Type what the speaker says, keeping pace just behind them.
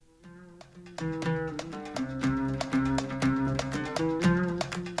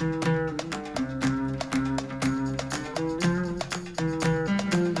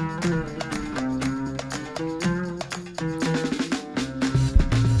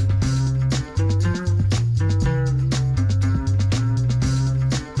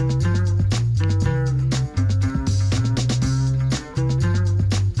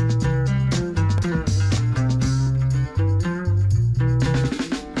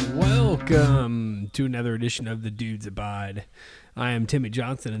Welcome to another edition of The Dudes Abide. I am Timmy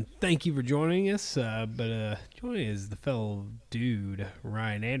Johnson, and thank you for joining us. Joining is the fellow dude,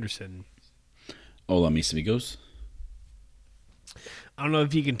 Ryan Anderson. Hola, mis amigos. I don't know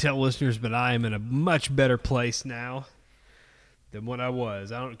if you can tell listeners, but I am in a much better place now than what I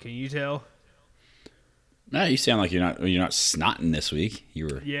was. Can you tell? No, you sound like you're not snotting this week. You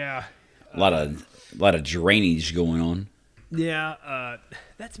were Yeah. a lot of drainage going on. Yeah,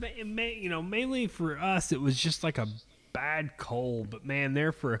 that's mainly for us. It was just like a bad cold, but man,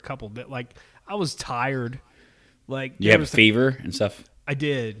 there for a couple bit. Like I was tired. Like You have a fever and stuff. I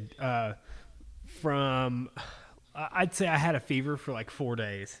did. I'd say I had a fever for like 4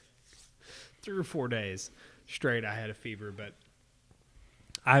 days, 3 or 4 days straight. I had a fever, but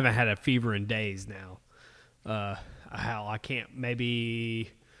I haven't had a fever in days now. I can't.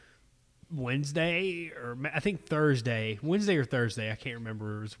 Maybe Wednesday or I think Wednesday or Thursday. I can't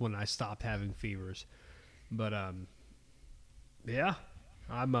remember is when I stopped having fevers. But yeah,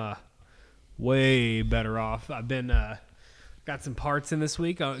 I'm way better off. I've been got some parts in this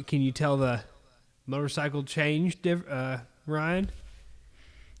week. Can you tell the motorcycle changed, Ryan?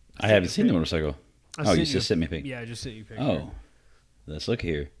 I haven't seen the motorcycle. You just sent me a pic. Yeah, I just sent you a picture. Oh, let's look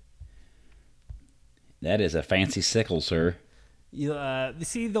here. That is a fancy sickle, sir. You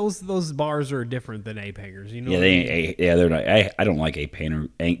see those bars are different than ape hangers. You know? Yeah, they're not. I don't like ape hanger.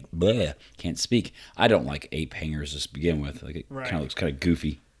 Can't speak. I don't like ape hangers to begin with. Like it kind of looks kind of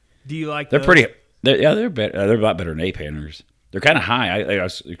goofy. Do you like? They're pretty. They're better. They're a lot better than ape hangers. They're kind of high.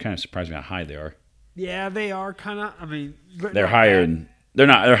 It kind of surprised me how high they are. Yeah, they are kind of. I mean, they're higher and they're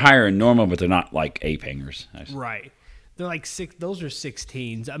not. They're higher than normal, but they're not like ape hangers. Right. They're like six. Those are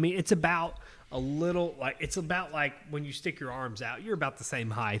 16s. I mean, it's about like when you stick your arms out, you're about the same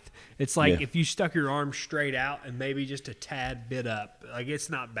height. It's like if you stuck your arms straight out and maybe just a tad bit up. Like it's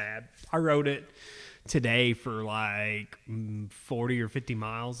not bad. I rode it today for like 40 or 50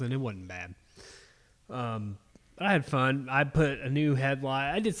 miles and it wasn't bad. I had fun. I put a new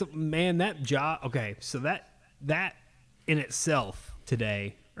headlight. I did something, man, that job. Okay. So that in itself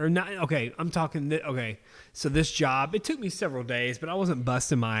today or not. Okay. I'm talking. Okay. So this job, it took me several days, but I wasn't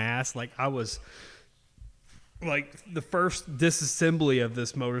busting my ass. Like I was like the first disassembly of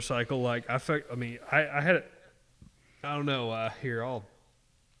this motorcycle. Like I had it. I don't know. Here, I'll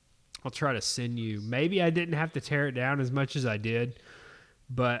try to send you. Maybe I didn't have to tear it down as much as I did,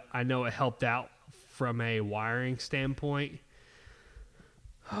 but I know it helped out from a wiring standpoint.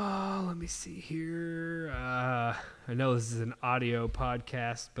 Oh, let me see here. I know this is an audio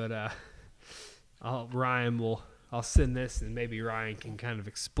podcast, but I'll send this and maybe Ryan can kind of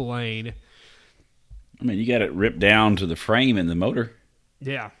explain. I mean, you got it ripped down to the frame and the motor.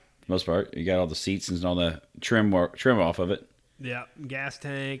 Yeah. For the most part. You got all the seats and all the trim off of it. Yeah. Gas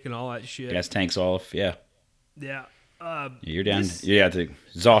tank and all that shit. Gas tank's off. Yeah. Yeah. You're down. The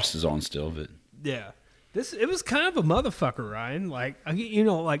exhaust is on still, but. Yeah. It was kind of a motherfucker, Ryan. Like, I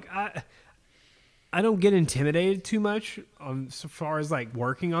don't get intimidated too much so far as like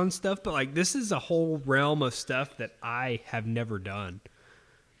working on stuff, but like this is a whole realm of stuff that I have never done.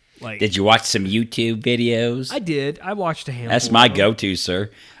 Like, did you watch some YouTube videos? I did. I watched a handful. That's my go-to, sir.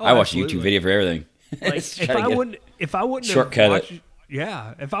 Oh, I watch absolutely. a YouTube video for everything. Like if I wouldn't shortcut have watched, it.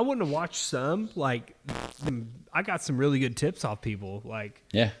 Yeah, if I wouldn't have watched some, like I got some really good tips off people. Like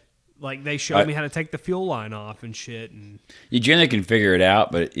Like they showed me how to take the fuel line off and shit. And you generally can figure it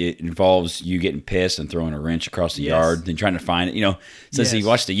out, but it involves you getting pissed and throwing a wrench across the yard and trying to find it. You know, since you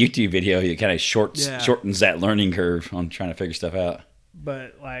watch the YouTube video, it kind of shortens that learning curve on trying to figure stuff out.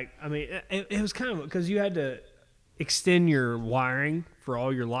 But like, I mean, it was kind of because you had to extend your wiring for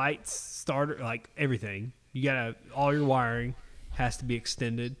all your lights, starter, like everything. All your wiring has to be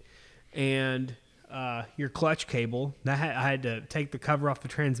extended, and your clutch cable. I had to take the cover off the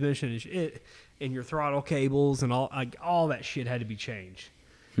transmission and your throttle cables and all that shit had to be changed.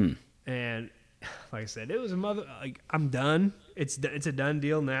 And like I said, it was I'm done. It's a done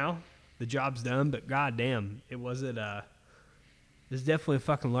deal now. The job's done. But goddamn, it's definitely a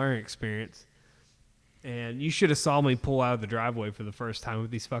fucking learning experience. And you should have saw me pull out of the driveway for the first time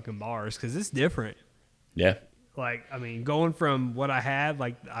with these fucking bars because it's different. Yeah. Like, I mean, going from what I had,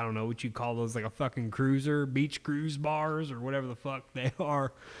 like, I don't know what you call those, like a fucking cruiser, beach cruise bars or whatever the fuck they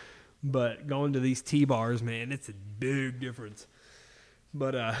are. But going to these T-bars, man, it's a big difference.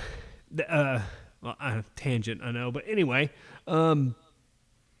 But, tangent, I know. But anyway, my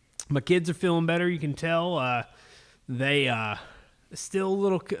kids are feeling better. You can tell they still a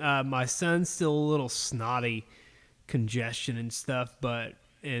little, my son's still a little snotty, congestion and stuff.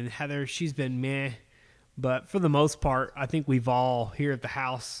 And Heather, she's been meh. But for the most part, I think we've all here at the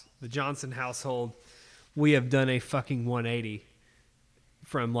house, the Johnson household, we have done a fucking 180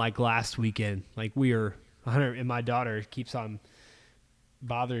 from like last weekend. Like we are 100, and my daughter keeps on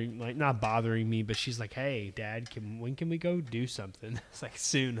not bothering me, but she's like, "Hey, Dad, when can we go do something?" It's like,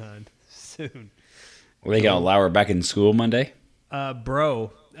 "Soon, hon, soon." Well, they gonna allow her back in school Monday?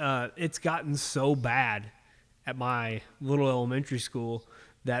 Bro, it's gotten so bad at my little elementary school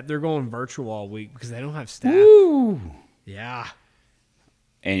that they're going virtual all week because they don't have staff. Woo! Yeah.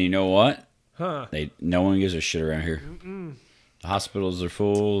 And you know what? Huh. No one gives a shit around here. The hospitals are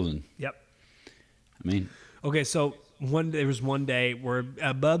full, and Yep. I mean, okay, so there was one day where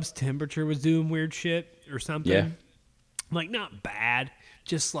Bub's temperature was doing weird shit or something. Yeah. Like not bad,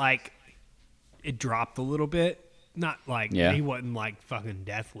 just like it dropped a little bit. Not like he wasn't like fucking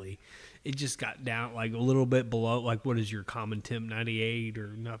deathly. It just got down like a little bit below. Like, what is your common temp? 98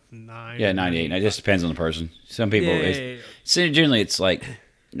 or nothing? 9? Yeah, 98. It just depends on the person. Some people, so generally it's like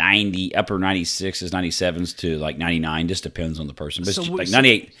 90, upper 96s, 97s to like 99. Just depends on the person. But like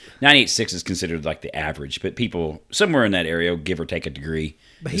 98.6 is considered like the average. But people somewhere in that area, give or take a degree.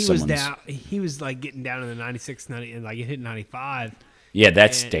 But he was down. He was like getting down in the 96, 90, and like it hit 95. Yeah,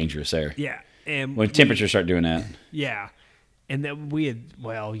 that's dangerous there. Yeah. And when temperatures start doing that. Yeah. And then we had,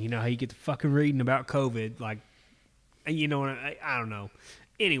 well, you know how you get to fucking reading about COVID, like, you know, I don't know.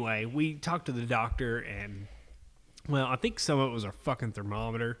 Anyway, we talked to the doctor, and, well, I think some of it was our fucking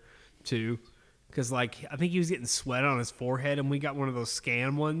thermometer, too, because, like, I think he was getting sweat on his forehead, and we got one of those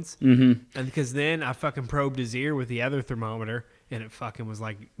scan ones, and because then I fucking probed his ear with the other thermometer, and it fucking was,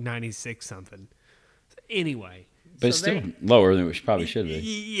 like, 96 something. So anyway. But it's still lower than it probably should be.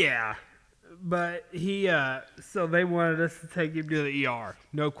 Yeah. But so they wanted us to take him to the ER.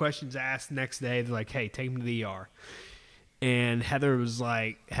 No questions asked. Next day, they're like, "Hey, take him to the ER." And Heather was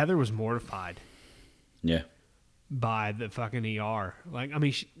mortified. Yeah. By the fucking ER. Like, I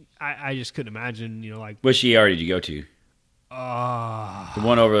mean, I just couldn't imagine, you know, like. Which ER did you go to? The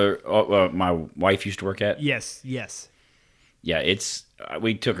one over my wife used to work at? Yes. Yeah,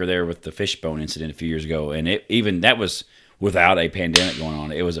 we took her there with the Fishbone incident a few years ago, and that was without a pandemic going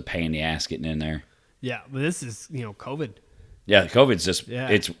on. It was a pain in the ass getting in there. Yeah, but this is, you know, COVID. Yeah, COVID's just,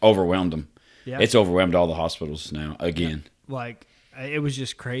 it's overwhelmed them. Yeah. It's overwhelmed all the hospitals now, again. Yeah. Like, it was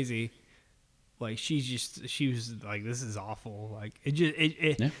just crazy. Like, she was like, this is awful. Like,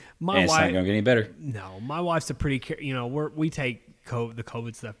 my and it's wife. not going to get any better. No, my wife's a pretty, you know, we take the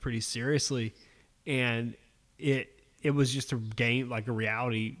COVID stuff pretty seriously. And it was just a game, like a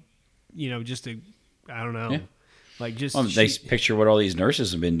reality, you know, I don't know. Yeah. Like just they picture what all these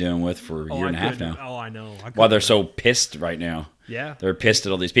nurses have been doing with for a year and a half now. Oh, I know. Why they're so pissed right now. Yeah. They're pissed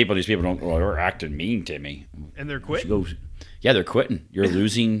at all these people. These people they're acting mean to me. And they're quitting. Yeah, they're quitting. You're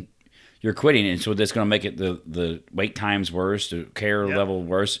losing. You're quitting. And so that's going to make it the wait times worse, the care level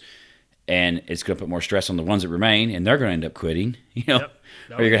worse. And it's going to put more stress on the ones that remain. And they're going to end up quitting. You know? Yep.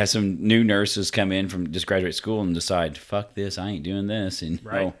 Or you're going to have some new nurses come in from just graduate school and decide, fuck this, I ain't doing this. And,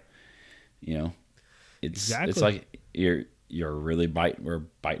 you know. It's like we're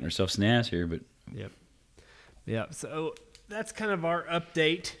biting ourselves in the ass here, but yeah. So that's kind of our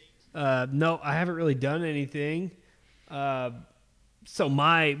update. No, I haven't really done anything. So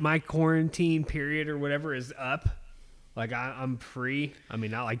my quarantine period or whatever is up. Like I'm free. I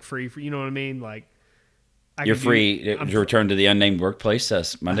mean, not like free, you know what I mean? Like you're free to return to the unnamed workplace.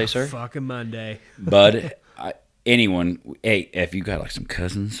 That's Monday, sir. Fucking Monday, bud. Anyone, hey, if you got like some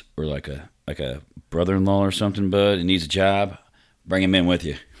cousins or like a brother-in-law or something, bud, and needs a job, bring him in with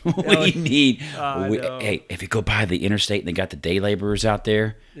you. Hey, if you go by the interstate and they got the day laborers out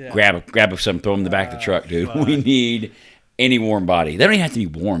there, grab some, throw them in the back of the truck, dude. We need any warm body. They don't even have to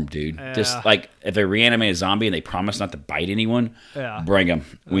be warm, dude. Just like if they reanimate a zombie and they promise not to bite anyone, bring them.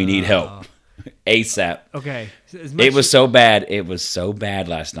 We need help. ASAP. Okay. It was so bad. It was so bad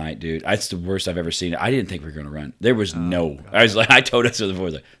last night, dude. That's the worst I've ever seen. I didn't think we were going to run. There was I told us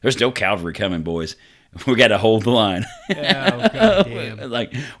before, there's no cavalry coming, boys. We got to hold the line.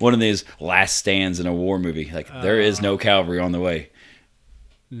 Like one of these last stands in a war movie. Like there is no cavalry on the way.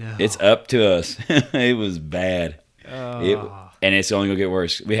 No. It's up to us. It was bad. And it's only going to get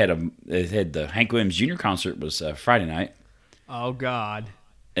worse. We had the Hank Williams Jr. concert was Friday night. Oh, God.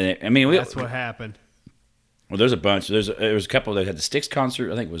 And that's what happened. Well, there's a bunch. There was a couple that had the Styx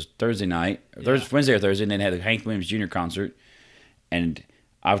concert. I think it was Thursday night, Wednesday or Thursday, and then they had the Hank Williams Jr. concert. And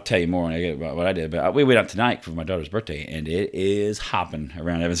I'll tell you more when I get about what I did. But we went out tonight for my daughter's birthday, and it is hopping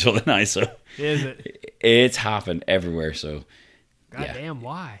around Evansville tonight. So is it? It's hopping everywhere. So, goddamn,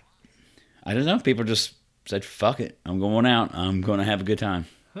 why? I don't know. People just said, "Fuck it, I'm going out. I'm going to have a good time."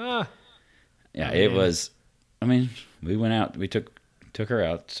 Huh. Yeah, Oh, it man. was. I mean, we went out. We took her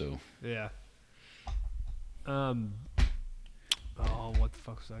out. So Yeah. Oh, what the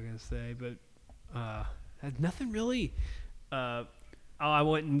fuck was I gonna say? But had nothing really. I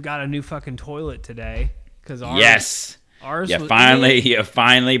went and got a new fucking toilet today because yes, ours you was,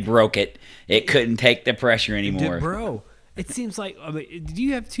 finally broke it. It couldn't take the pressure anymore. bro. It seems like. I mean, do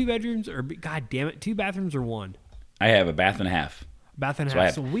you have 2 bedrooms or? God damn it, 2 bathrooms or 1? I have a bath and a half. Bath and a So I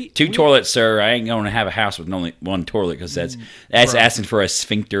half. have So we 2 toilets, sir. I ain't going to have a house with only 1 toilet because that's Bro. asking for a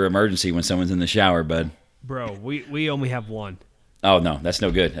sphincter emergency when someone's in the shower, bud. Bro, we only have 1. Oh no, that's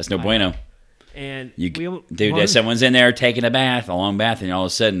no good. That's no bueno. And Dude, someone's in there taking a bath, a long bath, and all of a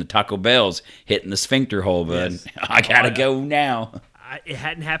sudden the Taco Bell's hitting the sphincter hole, bud. Yes. I gotta go now. It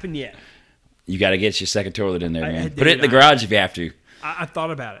hadn't happened yet. You gotta get your second toilet in there, man. dude, Put it in the garage if you have to. I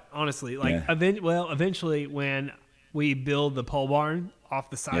thought about it honestly. Like, Yeah. eventually, when we build the pole barn off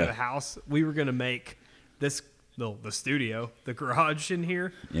the side of Yeah. the house, we were gonna make this the studio, the garage in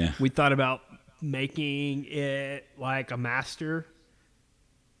here. Yeah. We thought about making it like a master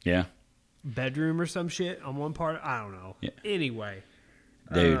Yeah, bedroom or some shit on one part. I don't know. Yeah. Anyway,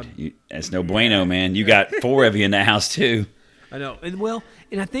 dude, that's no bueno, man. You got 4 of you in the house too. I know.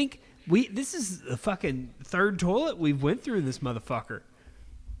 And I think this is the fucking 3rd toilet we've went through in this motherfucker.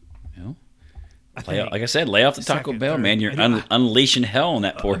 You know? I think. Like I said, lay off the Taco Second, Bell, third. man. You're I know. unleashing hell on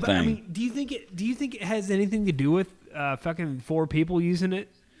that poor But, thing. I mean, do you think it has anything to do with fucking 4 people using it?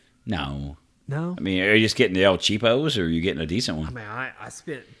 No. No. I mean, are you just getting the El Cheapos or are you getting a decent one? I mean, I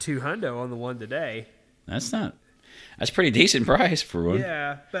spent $200 on the one today. That's pretty decent price for one.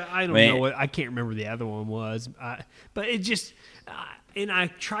 Yeah, but I don't Man. know what. I can't remember the other one was. But it just, and I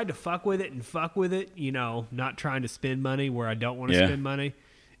tried to fuck with it, you know, not trying to spend money where I don't want to Yeah. spend money.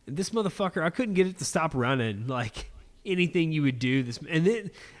 And this motherfucker, I couldn't get it to stop running. Like anything you would do, and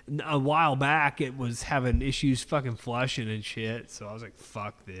then a while back it was having issues fucking flushing and shit. So I was like,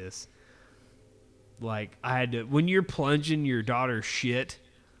 fuck this. Like I had to, when you're plunging your daughter's shit,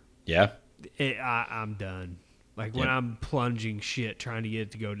 Yeah. I'm done. Like when Yep. I'm plunging shit trying to get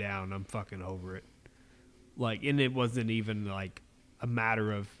it to go down, I'm fucking over it. Like, and it wasn't even like a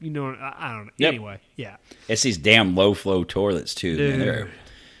matter of, you know, I don't know. Yep. Anyway, yeah. It's these damn low flow toilets too. Man. Dude.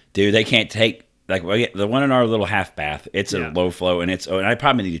 Dude, they can't take like the one in our little half bath. It's Yeah. a low flow, and and I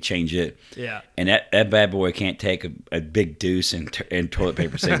probably need to change it. Yeah. And that bad boy can't take a big deuce and toilet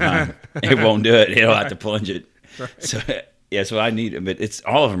paper at the same time. It won't do it. It'll have to plunge it. Right. So yeah, so I need, but it's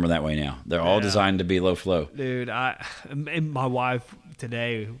all of them are that way now. They're all Yeah. designed to be low flow. Dude, and my wife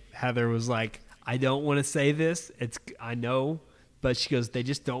today, Heather, was like, I don't want to say this. I know, but she goes, they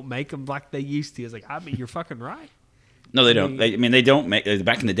just don't make them like they used to. I was like, I mean, you're fucking right. No, they don't. They don't make.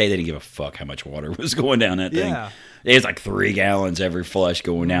 Back in the day, they didn't give a fuck how much water was going down that thing. Yeah. It was like 3 gallons every flush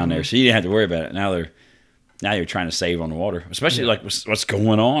going down there, so you didn't have to worry about it. Now you're trying to save on the water, especially like what's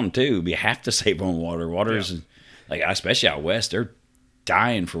going on too. You have to save on water. Water is like, especially out west, they're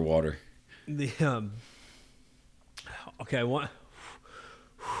dying for water. The okay, what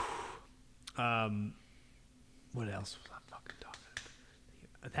else was I fucking talking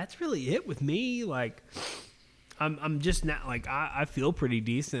about? That's really it with me. Like I'm just not like I feel pretty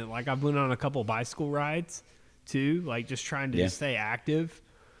decent. Like I've went on a couple bicycle rides too, like just trying to Yeah. stay active.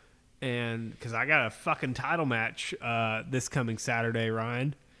 And because I got a fucking title match this coming Saturday,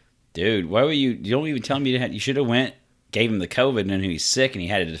 Ryan. Dude, why were you don't even tell me you should have went, gave him the COVID, and then he was sick and he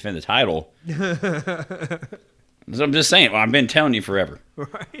had to defend the title. So I'm just saying, well, I've been telling you forever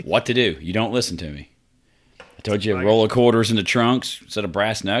Right. what to do. You don't listen to me. I told you, roll of quarters in the trunks instead of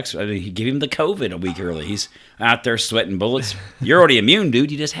brass knucks. I mean, he gave him the COVID a week early. He's out there sweating bullets. You're already immune,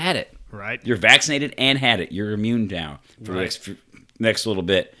 dude. You just had it. Right. You're vaccinated and had it. You're immune now for Right. the next little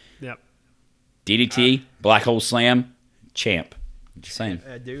bit. Yep. DDT, black hole slam, champ. Just saying.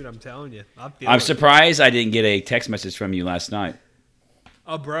 Dude, I'm telling you. I'm surprised I didn't get a text message from you last night.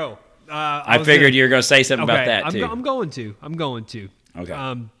 Oh, bro. I figured you were going to say something about that, too. I'm going to.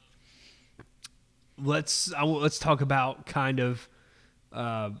 Okay. Let's talk about kind of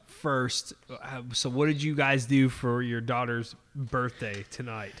first. So, what did you guys do for your daughter's birthday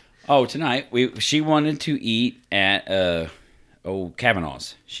tonight? Oh, tonight she wanted to eat at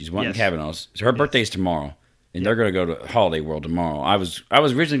Kavanaugh's. She's wanting Yes. Kavanaugh's. So her birthday's tomorrow, and they're going to go to Holiday World tomorrow. I was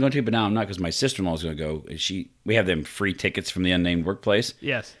originally going to, but now I'm not because my sister-in-law's going to go. We have them free tickets from the unnamed workplace,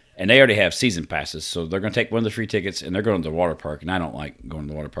 Yes. and they already have season passes, so they're going to take one of the free tickets, and they're going to the water park. And I don't like going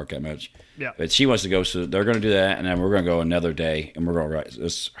to the water park that much. Yeah. But she wants to go, so they're going to do that, and then we're going to go another day, and we're going to ride.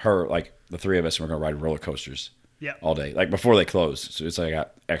 It's her, like the 3 of us, and we're going to ride roller coasters. Yeah. All day, like before they close. So it's like I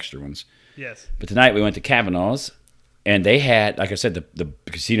got extra ones. Yes. But tonight we went to Kavanaugh's, and they had, like I said, the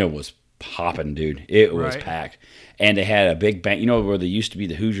casino was popping, dude. It was Right. packed. And they had a big bank. You know where there used to be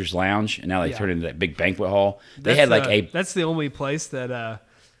the Hoosiers Lounge, and now they Yeah. turned into that big banquet hall. They had like a That's the only place that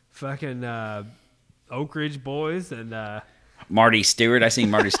fucking Oak Ridge boys and Marty Stewart. I seen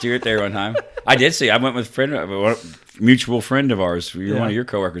Marty Stewart there one time. I did see. I went with a mutual friend of ours. You're one of your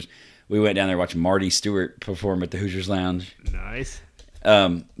coworkers. We went down there watching Marty Stewart perform at the Hoosiers Lounge. nice.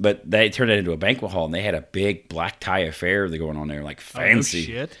 But they turned it into a banquet hall, and they had a big black tie affair going on there, like fancy. Oh,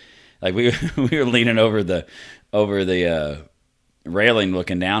 no shit. Like we were leaning over the railing,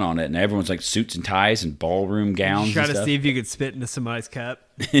 looking down on it, and everyone's like suits and ties and ballroom gowns. You try and to stuff. see if you could spit into somebody's cup.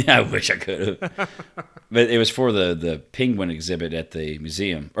 I wish I could have. But it was for the penguin exhibit at the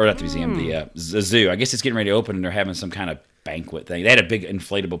museum, or not the museum, the zoo. I guess it's getting ready to open, and they're having some kind of banquet thing. They had a big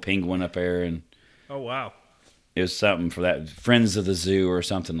inflatable penguin up there, and Oh wow. it was something for that Friends of the Zoo or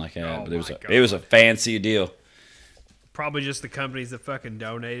something like that. Oh, But my it was a fancy deal. Probably just the companies that fucking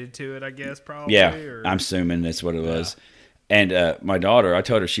donated to it, I guess. Probably. Yeah, Or, I'm assuming that's what it was. And my daughter, I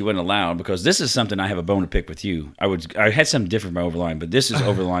told her she wasn't allowed because this is something I have a bone to pick with you. I had something different from Overline, but this is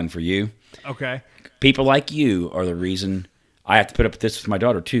Overline for you. okay. People like you are the reason I have to put up with this with my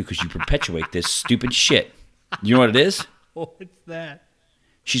daughter too, because you perpetuate this stupid shit. You know what it is? What's that?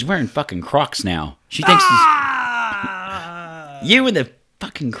 She's wearing fucking Crocs now. She thinks you and the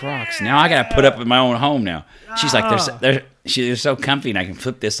fucking Crocs. Now I gotta put up with my own home now. She's like, they're so comfy, and I can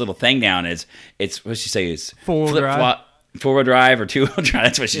flip this little thing down. It's what she say? It's Four-wheel drive? flip-flop, 4-wheel drive or 2-wheel drive.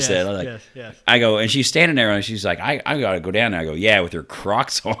 That's what she said. I was like, yes. I go, and she's standing there, and she's like, I gotta go down there. I go, yeah, with her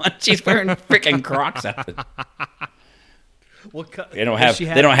Crocs on. She's wearing freaking Crocs out there. They don't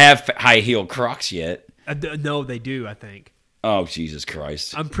have high heel Crocs yet. No, they do. I think. Oh, Jesus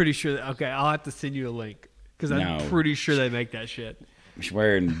Christ. I'm pretty sure. Okay, I'll have to send you a link because I'm No. pretty sure they make that shit. She's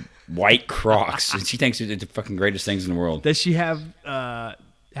wearing white Crocs, and she thinks it's the fucking greatest things in the world. Does she have?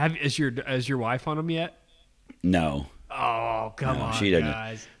 Is your wife on them yet? No. Oh, come on, she doesn't.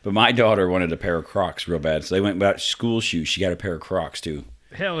 guys. But my daughter wanted a pair of Crocs real bad, so they went about school shoes. She got a pair of Crocs too,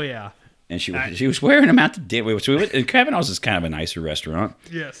 Hell yeah. and she was wearing them out to dinner. So we went, and Cavanaugh's is kind of a nicer restaurant.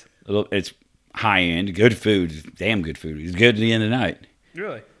 Yes. It's high end, good food, damn good food. It's good at the end of the night.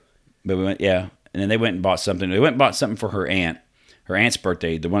 Really? But we went, yeah, and then they went and bought something. They went and bought something for her aunt. Her aunt's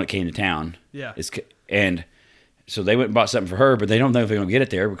birthday, the one that came to town. Yeah. And so they went and bought something for her, but they don't know if they're going to get it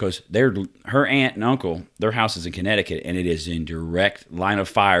there because her aunt and uncle, their house is in Connecticut, and it is in direct line of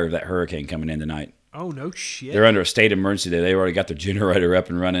fire of that hurricane coming in tonight. Oh no shit. They're under a state of emergency there. They already got their generator up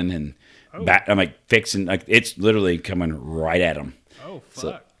and running, and I'm like fixing, like it's literally coming right at them. Oh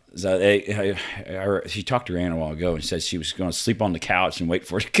fuck. So she talked to her aunt a while ago and said she was going to sleep on the couch and wait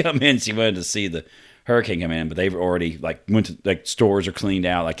for it to come in. She wanted to see the hurricane come in, but they've already went to stores are cleaned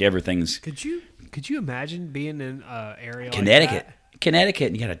out, everything's Could you imagine being in an area Connecticut, like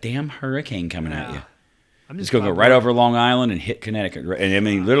and you got a damn hurricane coming at that? you. I'm It's going to go right over Long Island and hit Connecticut. And I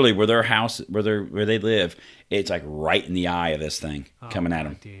mean, literally, where their house, where they live, it's like right in the eye of this thing coming at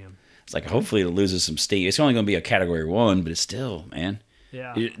them. Damn. It's like hopefully it loses some steam. It's only going to be a Category 1, but it's still, man.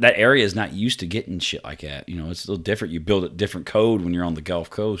 Yeah. That area is not used to getting shit like that. You know, it's a little different. You build a different code when you're on the Gulf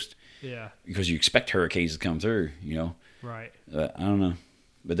Coast Yeah. because you expect hurricanes to come through. You know, Right. I don't know,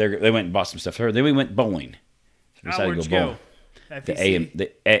 but they went and bought some stuff for her. Then we went bowling. So we decided Where'd to you go bowling. FEC?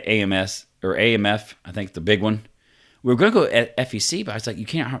 The AMS or AMF, I think the big one. We were going to go at FEC, but I was like, you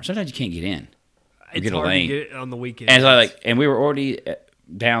can't. Sometimes you can't get in. It's get a hard lane. to get it on the weekend. And we were already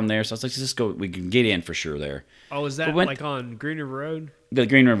down there, so I was like, just go. We can get in for sure there. Oh, is that we went- like on Green River Road? The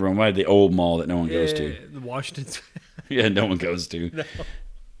Green River One, the old mall that no one goes to. The Washington. Yeah, no one goes to.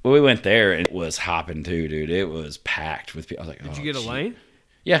 Well, we went there and it was hopping too, dude. It was packed with people. I was like, Did you get a lane?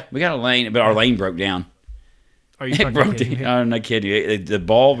 Yeah, we got a lane, but our lane broke down. Are you It fucking broke kidding down. me? I'm not kidding you. The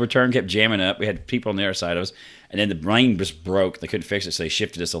ball return kept jamming up. We had people on the other side of us, and then the lane just broke. They couldn't fix it, so they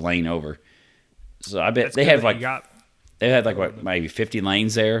shifted us a lane over. So I bet That's they good have that like you got. they had like what maybe 50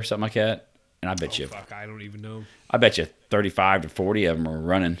 lanes there, something like that. And I bet Oh, you, fuck, I don't even know. I bet you 35 to 40 of them are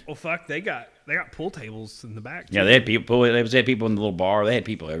running. Well, fuck, they got pool tables in the back. Yeah, too. they had people. They had people in the little bar. They had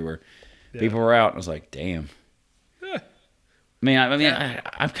people everywhere. People were out. I was like, damn. Yeah.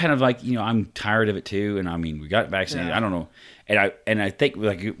 I'm kind of like, I'm tired of it too. And I mean, we got vaccinated. Yeah. I don't know. And I think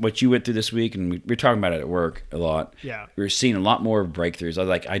like what you went through this week, and we were talking about it at work a lot. Yeah. We were seeing a lot more breakthroughs. I was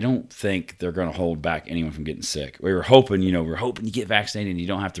like, I don't think they're going to hold back anyone from getting sick. We were hoping, we're hoping you get vaccinated and you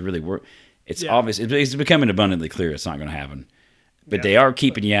don't have to really work. It's obvious. It's becoming abundantly clear it's not going to happen. But they are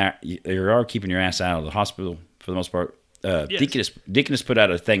keeping your ass out of the hospital for the most part. Yes. Deaconess put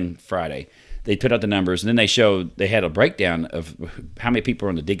out a thing Friday. They put out the numbers, and then they had a breakdown of how many people are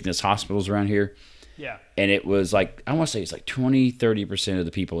in the Deaconess hospitals around here. Yeah. And it was like, I want to say it's like 20-30% of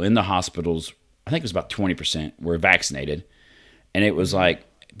the people in the hospitals, I think it was about 20%, were vaccinated. And it was like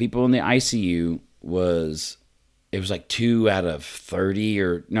people in the ICU it was like 2 out of 30,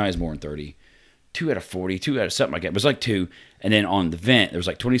 or no, it was more than 30. 2 out of 40, 2 out of something like that. It was like 2. And then on the vent, there was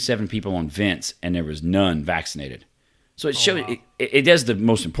like 27 people on vents, and there was none vaccinated. So it shows, wow. it does the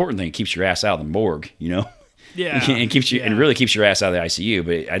most important thing. It keeps your ass out of the morgue, you know? Yeah. It keeps you, and really keeps your ass out of the ICU.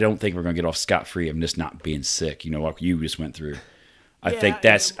 But I don't think we're going to get off scot-free of just not being sick, you know, like you just went through. I think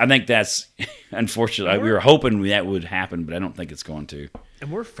that's unfortunately, we were hoping that would happen, but I don't think it's going to.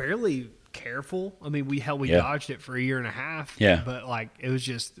 And we're fairly careful. I mean, we dodged it for a year and a half. Yeah. But like, it was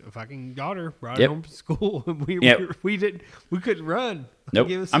just a fucking daughter brought Yep. it home from school, and we couldn't run. Nope.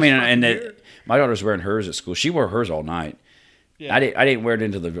 Give us I this mean, fucking and beer. my daughter's wearing hers at school. She wore hers all night. Yeah. I didn't wear it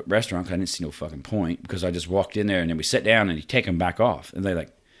into the restaurant because I didn't see no fucking point, because I just walked in there and then we sat down and you take them back off, and they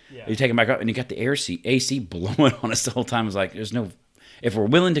like, you take them back off, and you got the AC blowing on us the whole time. It's like, if we're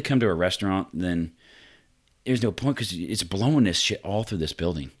willing to come to a restaurant, then there's no point, because it's blowing this shit all through this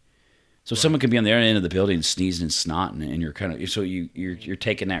building. So someone could be on the other end of the building sneezing and snotting, and you're kind of, so you're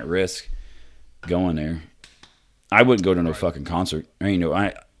taking that risk going there. I wouldn't go to no fucking concert. I mean,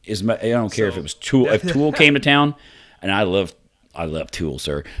 I don't care if it was Tool. If Tool came to town, and I love Tool,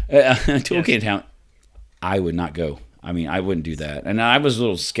 sir. Tool came to town, I would not go. I mean, I wouldn't do that. And I was a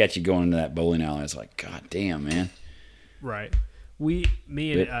little sketchy going into that bowling alley. I was like, God damn, man. Right.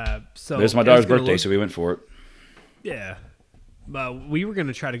 So It was my daughter's birthday, so we went for it. Yeah. We were going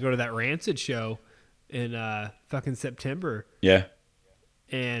to try to go to that Rancid show in fucking September, Yeah.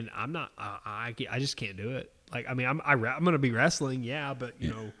 and I'm not. I just can't do it. Like, I mean, I'm going to be wrestling, yeah, but you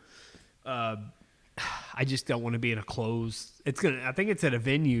know, I just don't want to be in a closed. I think it's at a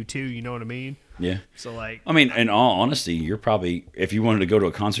venue too. You know what I mean? Yeah. So like, I mean, in all honesty, you're probably, if you wanted to go to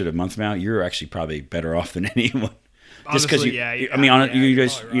a concert a month from now, you're actually probably better off than anyone. Just because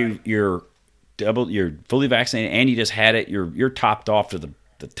you're fully vaccinated, and you just had it. You're topped off to the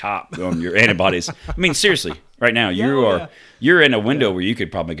top on your antibodies. I mean, seriously, right now you're in a window where you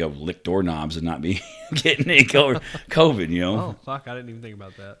could probably go lick doorknobs and not be getting COVID. You know? Oh fuck, I didn't even think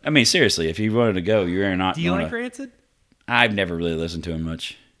about that. I mean, seriously, if you wanted to go, you're not. Do you like Rancid? I've never really listened to him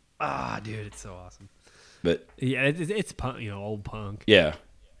much. Ah, dude, it's so awesome. But yeah, it's punk, old punk. Yeah.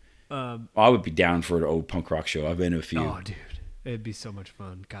 I would be down for an old punk rock show. I've been to a few. Oh, dude, it'd be so much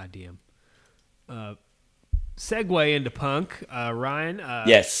fun. Goddamn. Segue into punk, Ryan.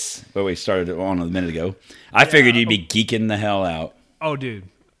 Yes, but we started on a minute ago. I figured you'd be geeking the hell out. Oh, dude.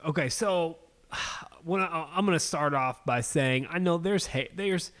 Okay, so I'm going to start off by saying I know there's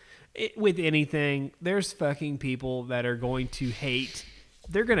with anything, there's fucking people that are going to hate.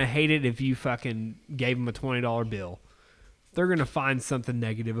 They're going to hate it if you fucking gave them a $20 bill. They're going to find something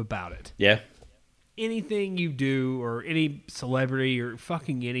negative about it. Yeah. Anything you do, or any celebrity, or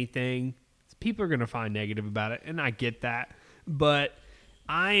fucking anything, people are going to find negative about it, and I get that. But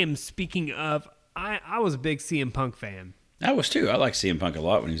I am speaking of, I was a big CM Punk fan. I was too. I like CM Punk a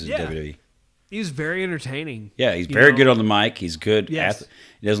lot when he was in WWE. He was very entertaining. Yeah, he's very good on the mic. He's good. Yes.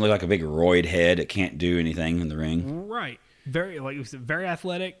 He doesn't look like a big roid head that can't do anything in the ring. Right. He was very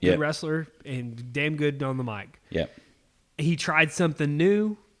athletic, good wrestler, and damn good on the mic. Yep. He tried something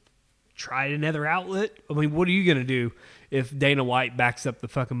new, tried another outlet. I mean, what are you going to do if Dana White backs up the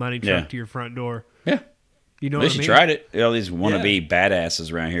fucking money truck to your front door? Yeah. You know At least what I mean? you tried it. All these wannabe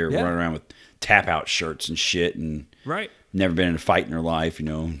badasses around here running around with tap-out shirts and shit, and never been in a fight in their life, you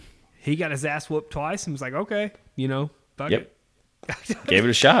know. He got his ass whooped twice and was like, okay, fuck it. Gave it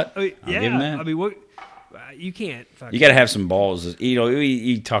a shot. I mean, I'll give him that. I mean, what? You can't. You got to have some balls. You know,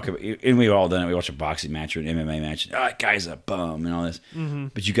 you talk about, and we've all done it. We watch a boxing match or an MMA match. Oh, that guy's a bum and all this. Mm-hmm.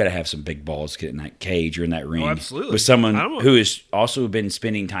 But you got to have some big balls to get in that cage or in that ring with someone who has also been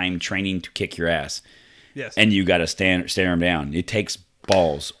spending time training to kick your ass. Yes. And you got to stare him down. It takes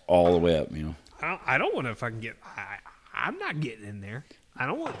balls all the way up, you know. I don't want to fucking get. I'm not getting in there. I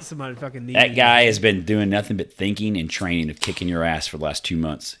don't want somebody to fucking. That guy has been doing nothing but thinking and training of kicking your ass for the last 2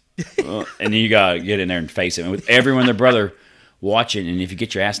 months. And then you got to get in there and face it. And with everyone, their brother, watching, and if you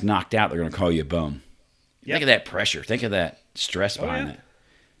get your ass knocked out, they're going to call you a bum. Yep. Think of that pressure. Think of that stress behind it.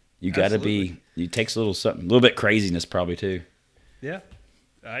 You got to be. It takes a little bit craziness probably too. Yeah,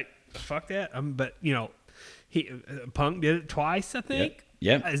 fuck that. But Punk did it twice, I think.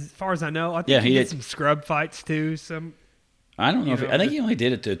 Yeah. As far as I know, I think he did some scrub fights too. I don't know. I think he only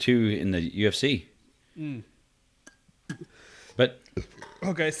did it to 2 in the UFC. Mm. But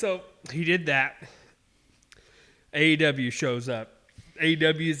okay, so he did that. AEW shows up.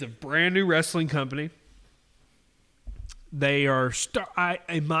 AEW is a brand new wrestling company. They are,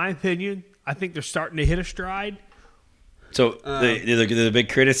 in my opinion, I think they're starting to hit a stride. So the big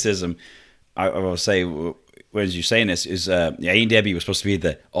criticism, I will say, as you're saying this, is AEW was supposed to be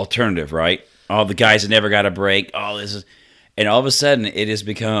the alternative, right? All the guys that never got a break, all this is, and all of a sudden it has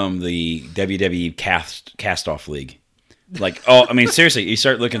become the WWE cast-off league. Like, I mean, seriously, you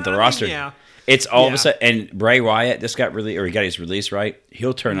start looking at the roster. Yeah. It's all of a sudden, and Bray Wyatt just got released, or he got his release, right?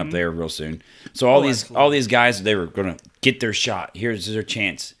 He'll turn up there real soon. So all these guys, they were going to get their shot. Here's their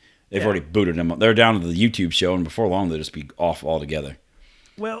chance. They've already booted them. They're down to the YouTube show, and before long, they'll just be off altogether.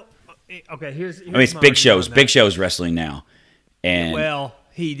 Well, okay. Here's I mean, it's Big Show's. Big Show's wrestling now, and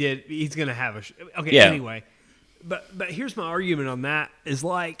he's going to have a. Okay. Yeah. Anyway, but here's my argument on that is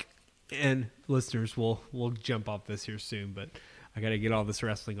like, and listeners, we'll jump off this here soon, but I got to get all this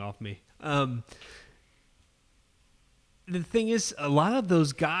wrestling off me. The thing is, a lot of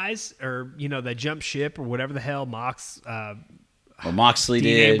those guys, or that jump ship or whatever the hell, Moxley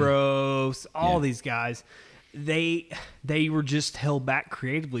Dean did. Ambrose, all these guys, they were just held back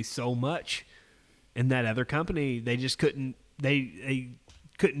creatively so much in that other company. They just couldn't. They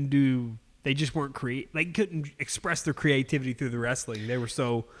couldn't do. They just weren't They couldn't express their creativity through the wrestling. They were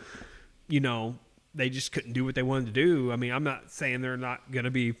so, they just couldn't do what they wanted to do. I mean, I'm not saying they're not going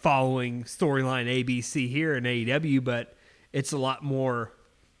to be following storyline ABC here in AEW, but it's a lot more.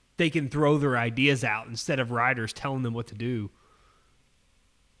 They can throw their ideas out instead of writers telling them what to do.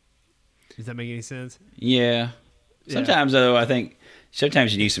 Does that make any sense? Yeah. Sometimes, though, I think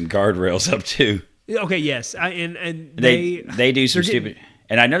sometimes you need some guardrails up too. Okay. Yes. And they do some stupid.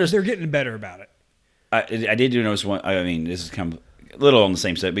 And I noticed they're getting better about it. I did notice one. I mean, this is kind of a little on the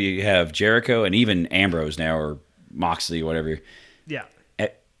same set, but you have Jericho and even Ambrose now, or Moxley, whatever. Yeah.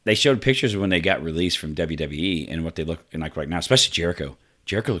 They showed pictures of when they got released from WWE and what they look like right now, especially Jericho.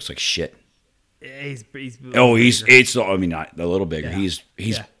 Jericho looks like shit. He's I mean, not a little bigger. Yeah.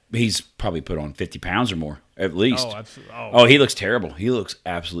 He's probably put on 50 pounds or more at least. Oh, absolutely. Oh, he looks terrible. He looks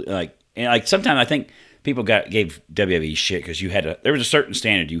absolutely like sometimes I think people gave WWE shit because there was a certain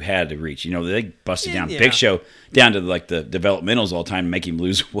standard you had to reach. They busted down Big Show down to like the developmentals all the time to make him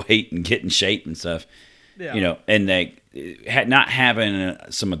lose weight and get in shape and stuff. Yeah. And they had not having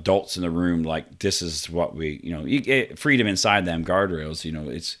some adults in the room like this is what you get freedom inside them guardrails.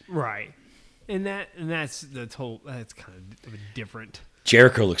 It's right, and that's that's kind of different.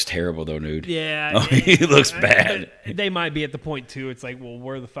 Jericho looks terrible though, dude. Yeah, he looks bad. They might be at the point too. It's like, well,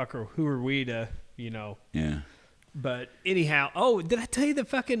 where the fuck who are we to, Yeah. But anyhow, did I tell you that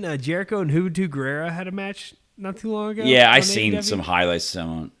fucking Jericho and Juventud Guerrera had a match not too long ago? Yeah, I seen some highlights.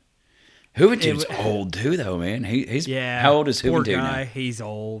 Juventud's old too, though, man. He's how old is Juventud now? He's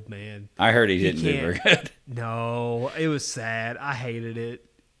old, man. I heard he didn't do very good. No, it was sad. I hated it.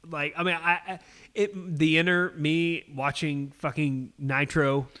 Like, I mean, the inner me watching fucking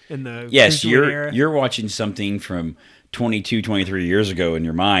Nitro in the yes, era. You're watching something from 22, 23 years ago in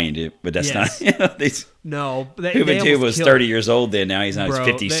your mind, but that's not. No, Juventud was 30 years old then. Now he's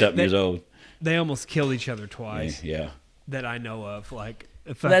 50-something years old. They almost killed each other twice. Yeah. That I know of. Like,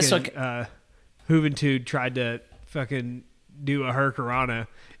 fucking Juventud tried to fucking do a Hurricanrana,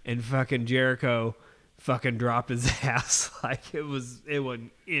 and fucking Jericho fucking dropped his ass. Like, it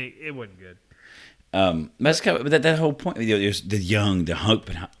wasn't good. That's kind of, that whole point. There's the young,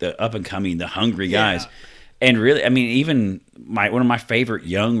 the up and coming, the hungry guys. And really, I mean, even one of my favorite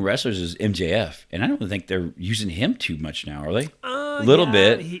young wrestlers is MJF, and I don't think they're using him too much now, are they? A little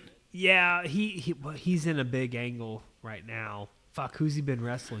bit. He's in a big angle right now. Fuck, who's he been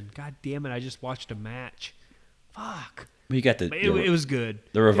wrestling? God damn it! I just watched a match. Fuck. Well, you got it was good.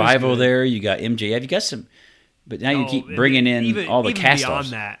 The Revival there. You got MJF. You got some, but now you keep bringing in all the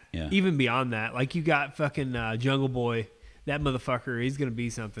cast-offs. Even beyond that, like you got fucking Jungle Boy. That motherfucker, he's gonna be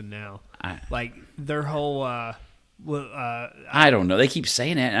something now. Like their whole. I don't know. They keep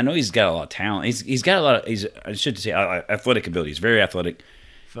saying that. I know he's got a lot of talent. He's got a lot of. I should say athletic ability. He's very athletic.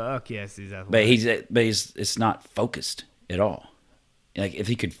 Fuck yes, he's athletic. But it's not focused at all. Like if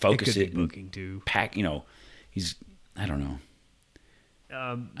he could focus it, booking too. Pack. He's. I don't know.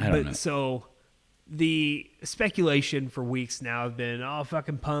 I don't know. So the speculation for weeks now have been,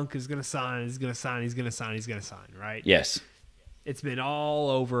 fucking Punk is gonna sign. He's gonna sign. Right? Yes. It's been all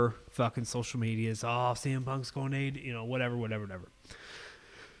over fucking social medias. CM Punk's going to, whatever.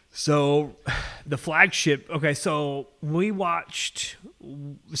 So the flagship. Okay, so me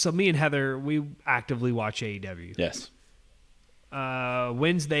and Heather, we actively watch AEW. Yes.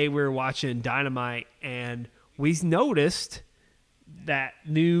 Wednesday we were watching Dynamite, and we noticed that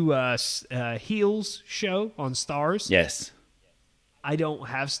new Heels show on Stars. Yes. I don't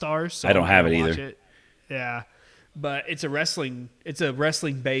have Stars, so I don't have it either. Yeah. but it's a wrestling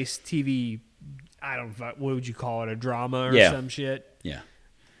based TV. I don't know, what would you call it, a drama or some shit. Yeah.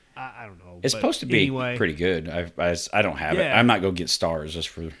 I don't know. It's supposed to be pretty good. I don't have it. I'm not going to get stars just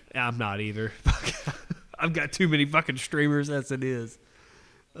for. I'm not either. I've got too many fucking streamers as it is.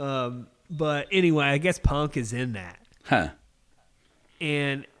 But anyway, I guess Punk is in that. Huh.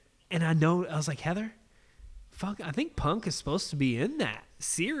 And I was like, Heather, fuck, I think Punk is supposed to be in that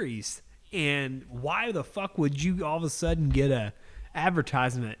series. And why the fuck would you all of a sudden get a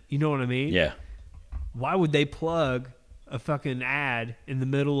advertisement? You know what I mean? Yeah. Why would they plug a fucking ad in the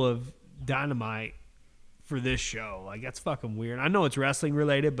middle of Dynamite for this show? Like, that's fucking weird. I know it's wrestling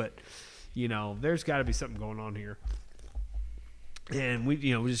related, but there's got to be something going on here. And we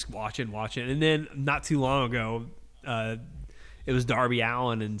just watching, and then not too long ago, it was Darby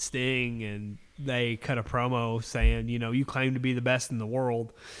Allin and Sting, and they cut a promo saying, you claim to be the best in the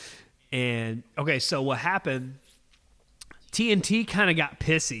world. And okay, so what happened? TNT kind of got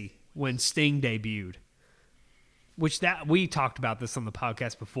pissy when Sting debuted. Which we talked about this on the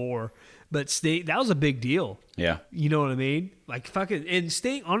podcast before, but Sting, that was a big deal. Yeah. You know what I mean? Like fucking, and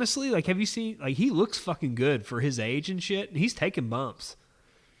Sting, honestly, like, have you seen, like, he looks fucking good for his age and shit. And he's taking bumps.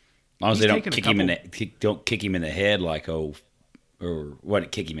 As long as they don't kick him in the head, like, or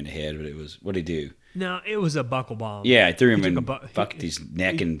what, kick him in the head, but it was, what'd he do? No, it was a buckle bomb. Yeah, I threw him and fucked his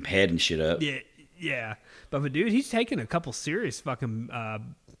neck and head and shit up. Yeah. But dude, he's taking a couple serious fucking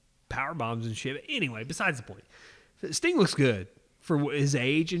power bombs and shit. But anyway, besides the point. Sting looks good for his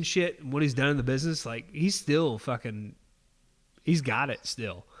age and shit and what he's done in the business. Like, he's still fucking, he's got it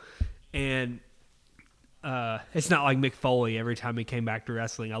still. And it's not like Mick Foley every time he came back to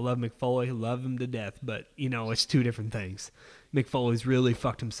wrestling. I love Mick Foley, love him to death, but, it's two different things. Mick Foley's really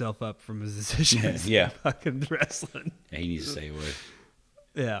fucked himself up from his decisions. Yeah. Fucking wrestling. Yeah, he needs to stay away.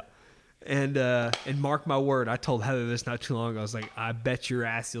 Yeah. And mark my word, I told Heather this not too long ago. I was like, I bet your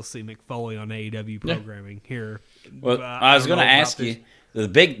ass you'll see Mick Foley on AEW programming here. Well, I was going to ask you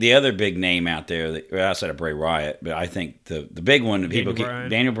the other big name out there outside of Bray Wyatt, but I think the big one that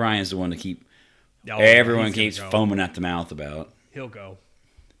Daniel Bryan's the one to keep everyone keeps foaming at the mouth about. He'll go.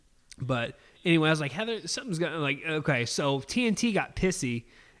 But anyway, I was like, Heather, something's going to, like, okay, so TNT got pissy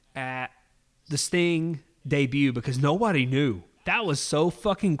at the Sting debut because nobody knew. That was so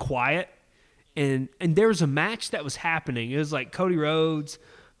fucking quiet, and there was a match that was happening. It was like Cody Rhodes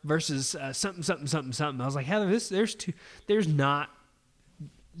versus something. I was like, Heather, this isn't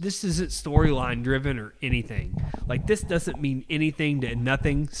storyline driven or anything. Like, this doesn't mean anything to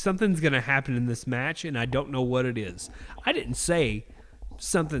nothing. Something's gonna happen in this match, and I don't know what it is. I didn't say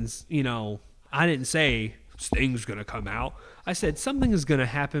something's. I didn't say Sting's gonna come out. I said something is gonna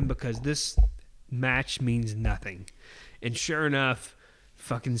happen because this match means nothing. And sure enough,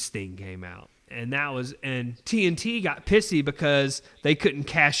 fucking Sting came out. And TNT got pissy because they couldn't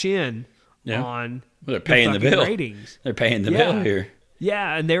cash in on they're paying the bill. Ratings. They're paying the bill here.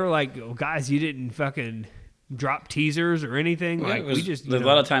 Yeah, and they were like, oh, guys, you didn't fucking drop teasers or anything. Well, like, we just a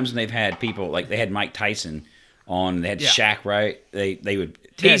lot of times when they've had people, like they had Mike Tyson on, they had Shaq, right? They would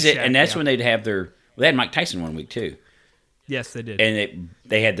tease it, Shaq, and that's when they'd have they had Mike Tyson one week too. Yes, they did. And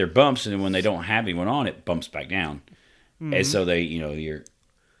they had their bumps, and when they don't have anyone on, it bumps back down. Mm-hmm. And so they,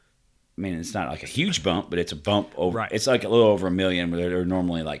 it's not like a huge bump, but it's a bump over. Right. It's like a little over 1 million, where they're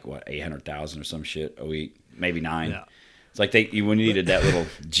normally like, 800,000 or some shit a week, maybe 9. Yeah. It's like when you needed that little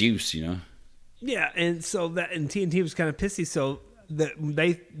juice, Yeah, and so and TNT was kind of pissy. So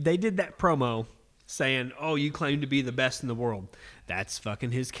they did that promo saying, "Oh, you claim to be the best in the world." That's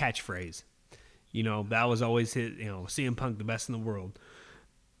fucking his catchphrase. That was always his. CM Punk, the best in the world.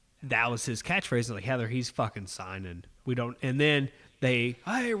 That was his catchphrase. Like, Heather, he's fucking signing. We don't. And then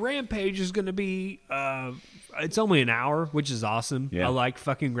Rampage is going to be. It's only an hour, which is awesome. Yeah. I like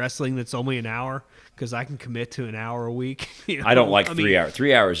fucking wrestling that's only an hour because I can commit to an hour a week. I don't like 3 hours.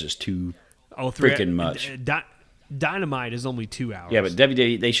 3 hours is too freaking much. Dynamite is only 2 hours. Yeah, but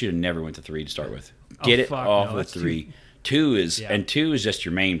WWE, they should have never went to 3 to start with. Get it off of 3. 2 is just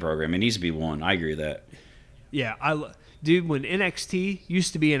your main program. It needs to be 1. I agree with that. Yeah, dude, when NXT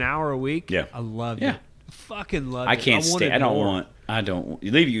used to be an hour a week, I loved it. Fucking loved it. I can't stay.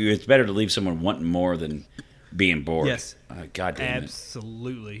 It's better to leave someone wanting more than being bored. Yes. God damn it.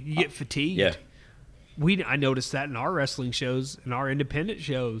 Absolutely. You get fatigued. Yeah. I noticed that in our wrestling shows, in our independent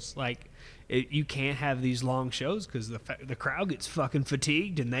shows. Like, you can't have these long shows because the crowd gets fucking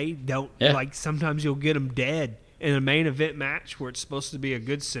fatigued and they don't. Yeah. Like, sometimes you'll get them dead in a main event match where it's supposed to be a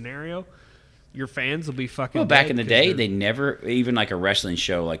good scenario. Your fans will be fucking. Well, back in the day, they never even like a wrestling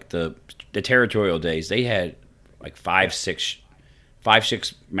show like the territorial days. They had like five, six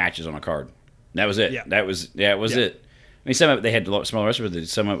matches on a card. That was it. Yeah. That was it. I mean, some of it they had smaller wrestlers, but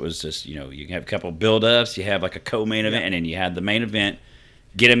some of it was just you can have a couple build-ups, you have like a co-main event, and then you had the main event.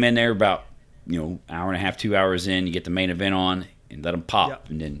 Get them in there about hour and a half, 2 hours in. You get the main event on and let them pop,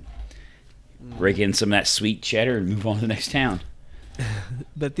 and then rake in some of that sweet cheddar and move on to the next town.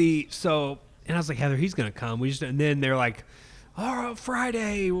 But and I was like, Heather, he's gonna come. And then they're like, all right,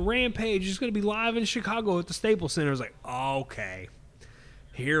 Friday Rampage is gonna be live in Chicago at the Staples Center. I was like, okay,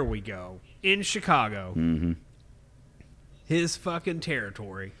 here we go in Chicago, his fucking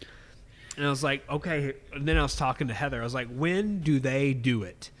territory. And I was like, okay. And then I was talking to Heather. I was like, when do they do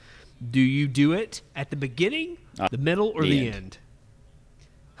it? Do you do it at the beginning, the middle, or the end?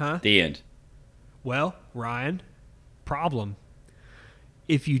 Huh? The end. Well, Ryan, problem.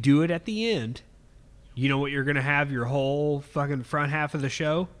 If you do it at the end, you know what you're going to have your whole fucking front half of the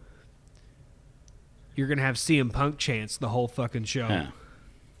show? You're going to have CM Punk chants the whole fucking show.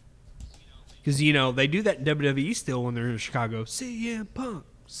 Because, they do that in WWE still when they're in Chicago. CM Punk,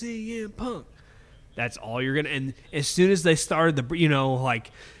 CM Punk. That's all you're going to... And as soon as they started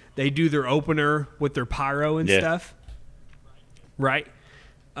they do their opener with their pyro and stuff, right?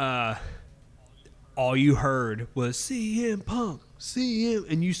 All you heard was CM Punk,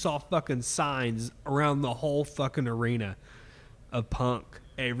 CM, and you saw fucking signs around the whole fucking arena of Punk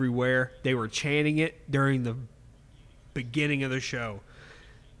everywhere. They were chanting it during the beginning of the show.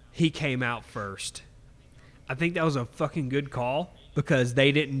 He came out first. I think that was a fucking good call because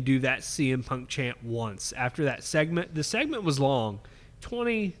they didn't do that CM Punk chant once. After that segment, the segment was long,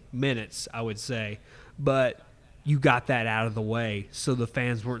 20 minutes, I would say, but you got that out of the way so the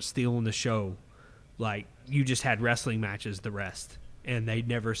fans weren't stealing the show. Like, you just had wrestling matches the rest, and they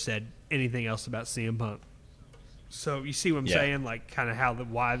never said anything else about CM Punk. So you see what I'm saying? Like, kind of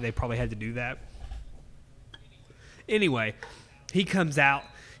why they probably had to do that. Anyway, he comes out.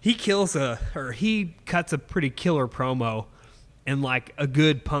 He he cuts a pretty killer promo in, like, a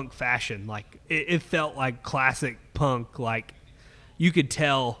good Punk fashion. Like, it felt like classic Punk. Like, you could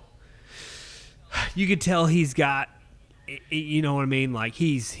tell he's got, you know what I mean? Like,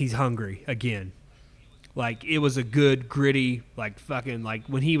 he's hungry again. Like, it was a good, gritty, like, fucking, like,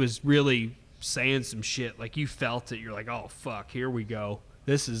 when he was really saying some shit, like, you felt it. You're like, oh, fuck, here we go.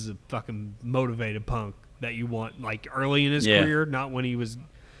 This is a fucking motivated Punk that you want, like, early in his career, not when he was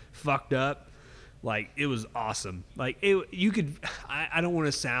fucked up. Like, it was awesome. Like, you could, I don't want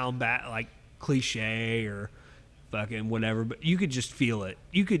to sound bad, like, cliche or fucking whatever, but you could just feel it.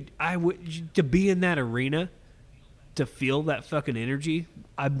 To be in that arena, to feel that fucking energy,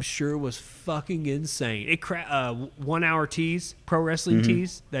 I'm sure was fucking insane. 1 Hour Tees, Pro Wrestling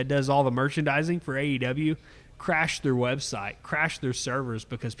Tees, that does all the merchandising for AEW, crashed their website, crashed their servers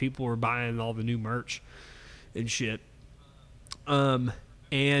because people were buying all the new merch and shit. And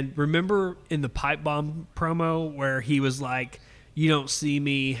remember in the Pipe Bomb promo where he was like, you don't see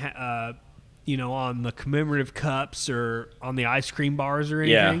me, on the commemorative cups or on the ice cream bars or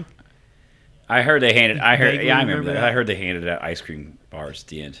anything? Yeah. I heard they handed. I remember that. I heard they handed out ice cream bars at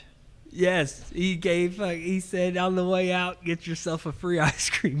the end. Yes, he said on the way out, get yourself a free ice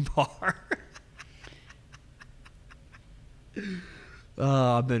cream bar.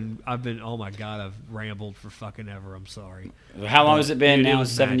 I've been. Oh my God, I've rambled for fucking ever. I'm sorry. How long has it been now?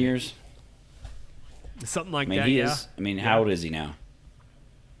 7 years. Something like that. How old is he now?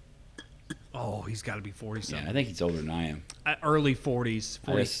 Oh, he's got to be 40-something. Yeah, I think he's older than I am. Early 40s.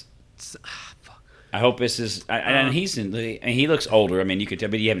 40s. I hope this is. And he looks older. I mean, you could tell,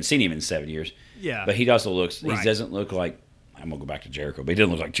 but you haven't seen him in 7 years. Yeah. But he also looks. Right. He doesn't look like. I'm gonna go back to Jericho, but he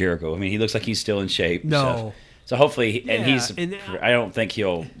doesn't look like Jericho. I mean, he looks like he's still in shape. No. So hopefully, I don't think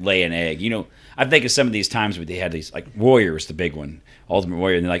he'll lay an egg. I think of some of these times where they had these, like Warrior was the big one, Ultimate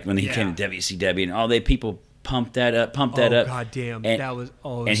Warrior, and like when he came to WCW, and all they people pumped that up. Oh, God damn, that was.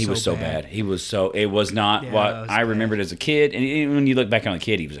 Oh, and he was so bad. He was so. It was not what I remembered as a kid. And even when you look back on the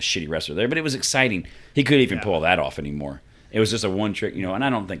kid, he was a shitty wrestler there, but it was exciting. He couldn't even pull that off anymore. It was just a one trick, and I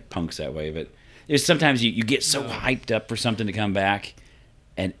don't think Punk's that way, but there's sometimes you get so hyped up for something to come back,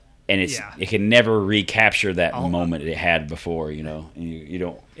 and it can never recapture that moment it had before, and you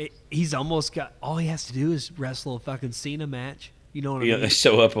don't. He's almost got all he has to do is wrestle a fucking Cena match. You know what I mean?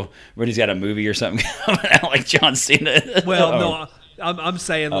 Show up when he's got a movie or something coming out like John Cena. Well, no, I'm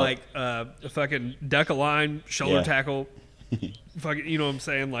saying like a fucking duck a line, shoulder tackle, fucking. You know what I'm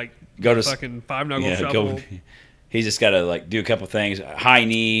saying? Like go to fucking five knuckle shuffle. He's just got to like do a couple things, high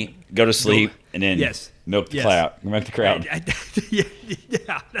knee, go to sleep, and then milk the crowd. Milk the crowd.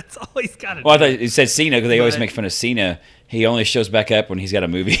 Yeah, that's all he's got to do. Well, I thought he said Cena because they always make fun of Cena. he only shows back up when he's got a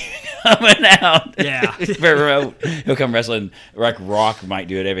movie coming out. Yeah. He'll come wrestling. Like Rock might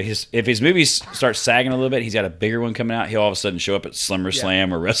do it. If his movies start sagging a little bit, he's got a bigger one coming out. He'll all of a sudden show up at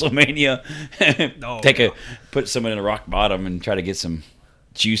SummerSlam or WrestleMania. Put someone in a rock bottom and try to get some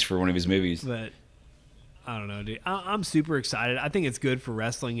juice for one of his movies. But I don't know, dude. I'm super excited. I think it's good for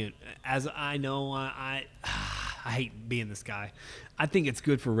wrestling. And as I know, I hate being this guy. I think it's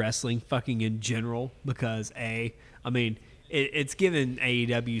good for wrestling, fucking in general, because it's given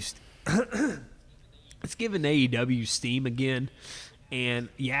AEW, it's given AEW steam again. And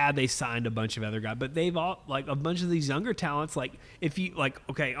yeah, they signed a bunch of other guys, but they've all like a bunch of these younger talents. Like if you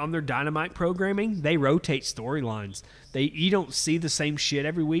on their Dynamite programming, they rotate storylines. You don't see the same shit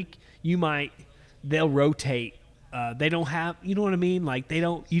every week. They'll rotate. They don't have, you know what I mean? Like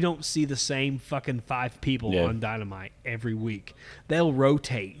you don't see the same fucking 5 people on Dynamite every week. They'll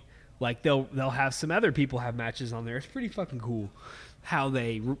rotate. Like they'll have some other people have matches on there. It's pretty fucking cool how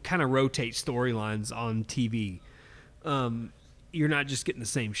they kind of rotate storylines on TV. You're not just getting the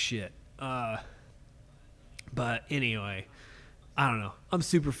same shit. But anyway, I don't know. I'm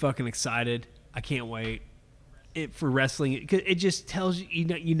super fucking excited. I can't wait for wrestling. It just tells you,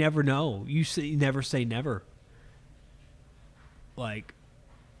 you never know. You never say never. Like,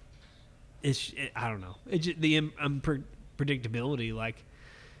 I don't know. It's just the unpredictability. Like,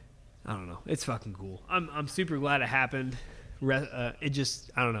 I don't know. It's fucking cool. I'm super glad it happened. It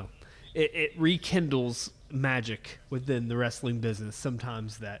just, I don't know. It rekindles magic within the wrestling business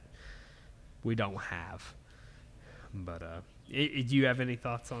sometimes that we don't have. But do you have any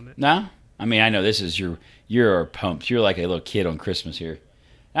thoughts on it? No. I mean, I know this is you're pumped. You're like a little kid on Christmas here.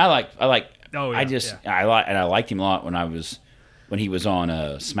 I like. Oh yeah. I liked him a lot when he was on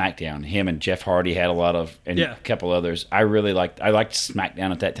SmackDown. Him and Jeff Hardy had a couple others. I liked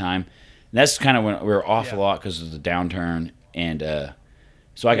SmackDown at that time. And that's kind of when we were off a lot because of the downturn, and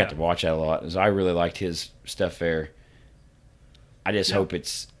so I got to watch that a lot. So I really liked his stuff there. I just hope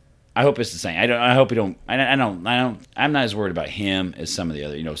it's. I hope it's the same. I hope we don't. I'm not as worried about him as some of the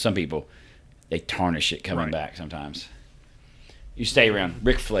other. Some people they tarnish it coming back sometimes. You stay around.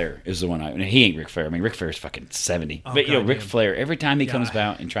 Ric Flair is the one. He ain't Ric Flair. I mean, Ric Flair's fucking 70. But Ric Flair. Every time he comes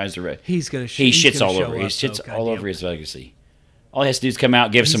out and tries to, he shits all over. He shits all over his legacy. All he has to do is come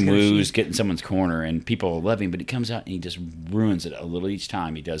out, give some woos, get in someone's corner, and people love him. But he comes out and he just ruins it a little each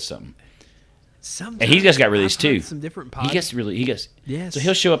time he does something. Sometimes, and he just got released too. Some different pods. He gets. Yes. So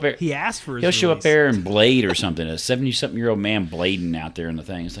he'll show up there. He asked for. He'll show up there and blade or something. A 70-something-year-old man blading out there in the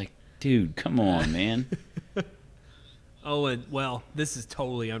thing. It's like, dude, come on, man. Oh, and well, this is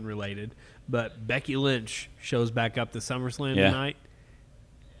totally unrelated, but Becky Lynch shows back up to SummerSlam tonight,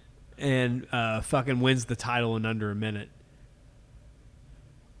 and fucking wins the title in under a minute.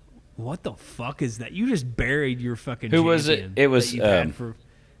 What the fuck is that? You just buried your fucking. Who was it? It was for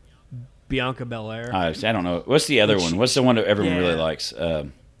Bianca Belair. I don't know. What's the other one? What's the one that everyone really likes?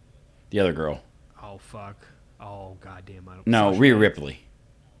 The other girl. Oh fuck! Oh goddamn! I don't. No, Rhea Ripley.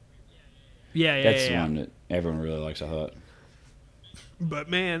 Yeah, that's the one that everyone really likes. I thought. But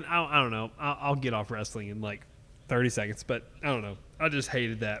man, I don't know. I'll get off wrestling in like 30 seconds. But I don't know. I just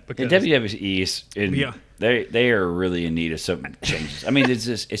hated that because WWE they are really in need of some changes. I mean,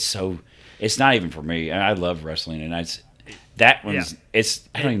 it's not even for me. I love wrestling, and that one's I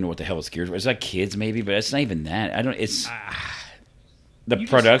don't even know what the hell it's geared for. It's like kids maybe, but it's not even that. The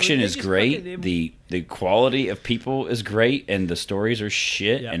production is great. The quality of people is great, and the stories are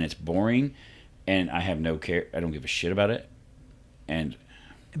shit, and it's boring, and I have no care. I don't give a shit about it. And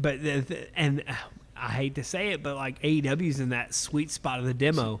I hate to say it, but like AEW's in that sweet spot of the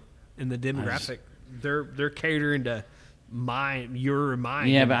demographic. They're catering to your mind.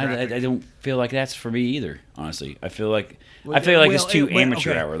 Yeah, but I don't feel like that's for me either. Honestly, I feel like it's too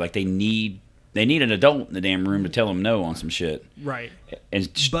amateur hour. Like they need an adult in the damn room to tell them no on some shit. Right. And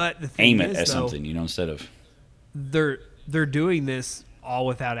but aim it at something, instead of. They're doing this all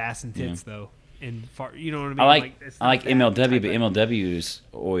without ass and tits though. And you know what I mean? I like MLW, but MLW is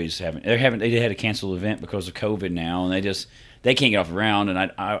always they had to cancel the event because of COVID now, and they can't get off the ground.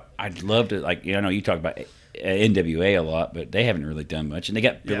 And I'd love to I know you talk about NWA a lot, but they haven't really done much, and they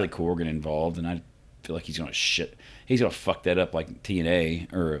got Billy Corgan involved, and I feel like he's gonna fuck that up like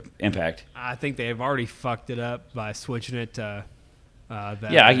TNA or Impact. I think they have already fucked it up by switching it to. You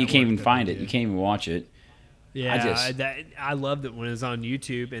can't even find it. You can't even watch it. Yeah, I loved it when it was on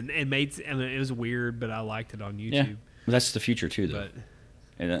YouTube, and it was weird, but I liked it on YouTube. Yeah, well, that's the future too, though.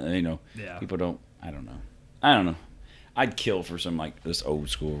 And people don't. I don't know. I'd kill for some like this old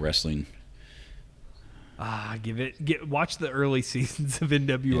school wrestling. Watch the early seasons of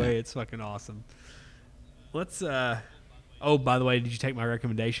NWA. Yeah. It's fucking awesome. Let's Oh, by the way, did you take my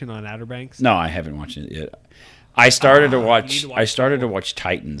recommendation on Outer Banks? No, I haven't watched it yet. I started to watch. to watch I started to watch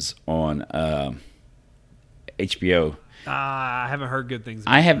Titans on HBO. I haven't heard good things.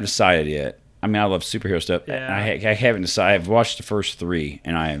 I haven't decided yet. I mean, I love superhero stuff. Yeah. I haven't decided. I've watched the first 3,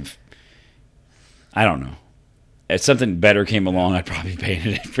 and I don't know. If something better came along, I'd probably paint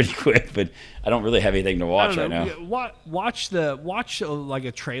it pretty quick. But I don't really have anything to watch right now. Watch like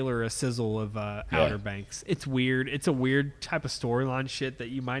a trailer, a sizzle of Outer Banks. It's weird. It's a weird type of storyline shit that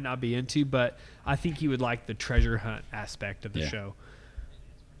you might not be into, but I think you would like the treasure hunt aspect of the show.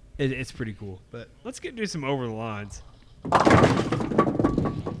 It's pretty cool. But let's get into some over the lines.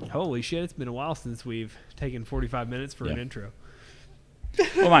 Holy shit! It's been a while since we've taken 45 minutes for an intro.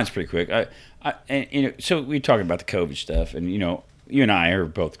 Well, mine's pretty quick. So we were talking about the COVID stuff, and you and I are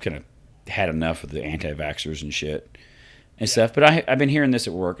both kind of had enough of the anti-vaxxers and shit and stuff. But I've been hearing this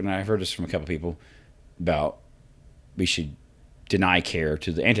at work, and I've heard this from a couple people about we should deny care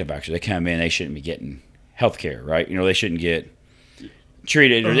to the anti-vaxxers. They come in, they shouldn't be getting health care, right? They shouldn't get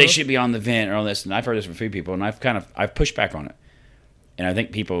treated, or they should be on the vent, or all this. And I've heard this from a few people, and I've pushed back on it. And I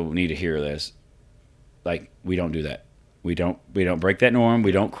think people need to hear this. Like, we don't do that. We don't break that norm.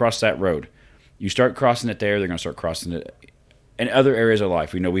 We don't cross that road. You start crossing it there, they're going to start crossing it in other areas of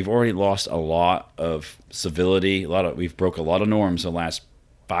life. We've already lost a lot of civility. We've broke a lot of norms the last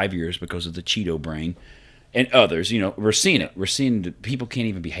 5 years because of the Cheeto brain and others. We're seeing it. We're seeing people can't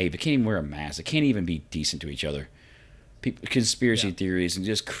even behave. They can't even wear a mask. They can't even be decent to each other. Conspiracy theories and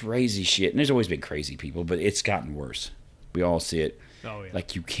just crazy shit. And there's always been crazy people, but it's gotten worse. We all see it. Oh yeah.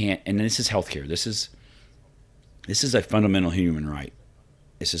 Like, you can't. And this is healthcare. This is a fundamental human right.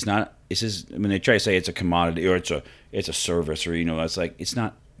 When they try to say it's a commodity or it's a service, or it's like, it's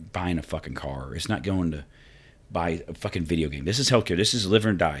not buying a fucking car. It's not going to buy a fucking video game. This is healthcare. This is live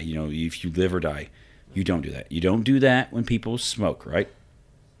or die. If you live or die, you don't do that. You don't do that when people smoke, right?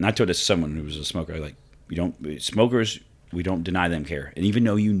 And I told this to someone who was a smoker. Like, smokers, we don't deny them care. And even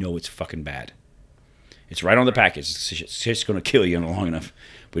though it's fucking bad. It's right on the package. It's just going to kill you long enough.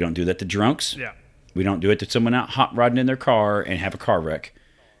 We don't do that to drunks. Yeah. We don't do it to someone out hot rodding in their car and have a car wreck.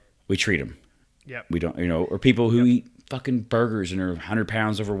 We treat them. Yep. We don't, or people who eat fucking burgers and are 100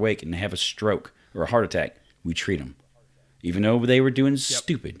 pounds overweight and they have a stroke or a heart attack. We treat them. Even though they were doing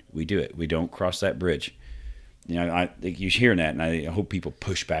stupid, we do it. We don't cross that bridge. I think you're hearing that, and I hope people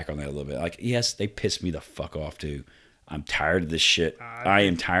push back on that a little bit. Like, yes, they piss me the fuck off too. I'm tired of this shit. I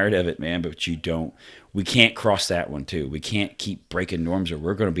am tired of it, man. But we can't cross that one too. We can't keep breaking norms, or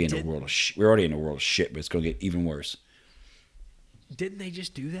we're going to be in a world of shit. We're already in a world of shit, but it's going to get even worse. Didn't they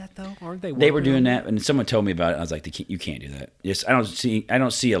just do that though? Aren't they? They were doing that, and someone told me about it. I was like, you can't do that. Yes, I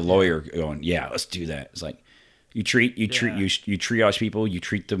don't see a lawyer going, yeah, let's do that. It's like you triage people. You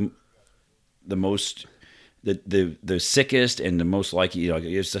treat them the most. The sickest and the most likely,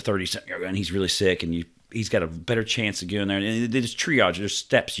 it's the 30-something, and he's really sick, and he's got a better chance of getting there. And there's triage. There's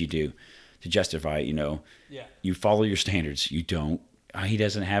steps you do to justify it. Yeah. You follow your standards. You don't. He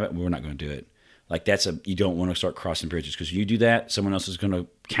doesn't have it. We're not going to do it. Like, you don't want to start crossing bridges, because you do that, someone else is going to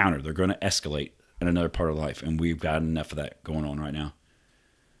counter. They're going to escalate in another part of life, and we've got enough of that going on right now.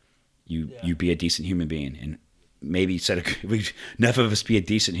 You be a decent human being, and maybe enough of us be a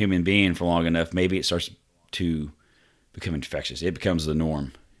decent human being for long enough. Maybe it starts to become infectious. It becomes the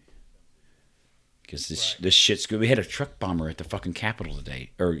norm. Because this shit's good. We had a truck bomber at the fucking Capitol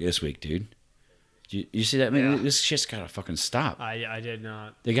this week, dude. You see that? Man, this shit's got to fucking stop. I did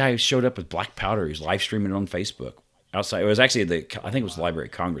not. The guy showed up with black powder. He's live streaming it on Facebook. Outside, it was actually I think it was the Library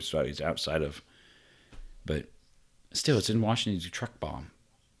of Congress. So he's outside of, but still, it's in Washington. It's a truck bomb.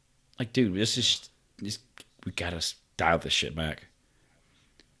 Like, dude, we gotta dial this shit back.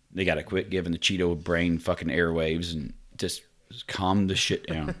 They gotta quit giving the Cheeto brain fucking airwaves and just calm the shit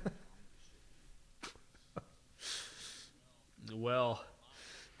down. Well,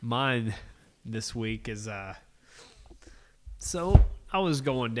 mine this week is so I was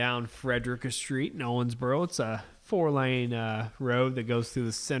going down Frederica Street in Owensboro. It's a 4-lane road that goes through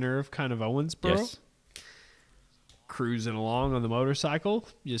the center of kind of Owensboro. Yes. Cruising along on the motorcycle,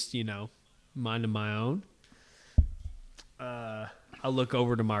 just minding my own. I look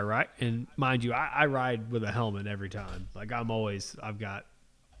over to my right, and mind you, I ride with a helmet every time. Like, I always have a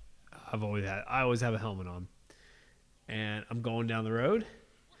helmet on. And I'm going down the road.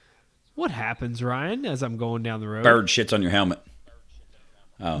 What happens, Ryan, as I'm going down the road? Bird shits on your helmet.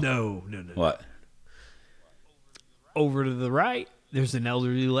 Oh. No. What? Over to the right, there's an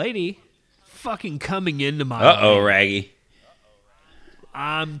elderly lady fucking coming into my lane. Raggy.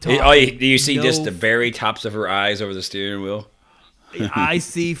 I'm talking. Do you see just the very tops of her eyes over the steering wheel? I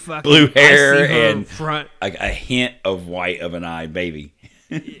see fucking blue hair I see her and front, like a hint of white of an eye, baby.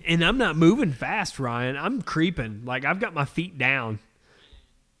 and I'm not moving fast, Ryan. I'm creeping. Like I've got my feet down,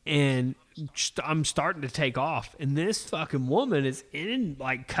 and I'm starting to take off, and this fucking woman is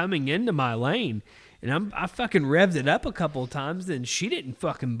coming into my lane, and I fucking revved it up a couple of times, and she didn't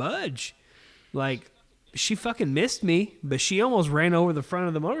fucking budge. Like she fucking missed me, but she almost ran over the front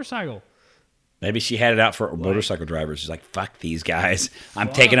of the motorcycle. Maybe she had it out for motorcycle drivers. She's like, fuck these guys.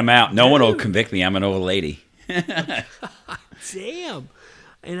 I'm taking them out. No one will convict me. I'm an old lady. Damn.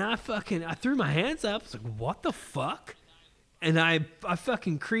 And I threw my hands up. I was like, what the fuck? And I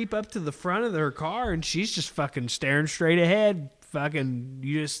fucking creep up to the front of her car, and she's just fucking staring straight ahead. Fucking,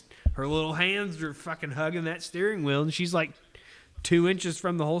 her little hands are fucking hugging that steering wheel, and she's like 2 inches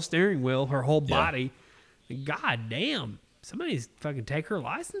from the whole steering wheel, her whole body. Yeah. God damn. Somebody's fucking take her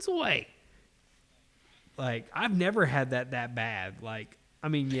license away. Like, I've never had that bad. Like, I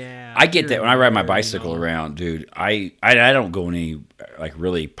mean, yeah. I get that when I ride my bicycle around, dude. I don't go any like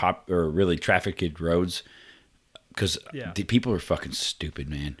really trafficked roads because the people are fucking stupid,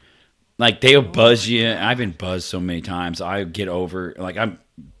 man. Like they'll buzz you. I've been buzzed so many times. I get over, like I'm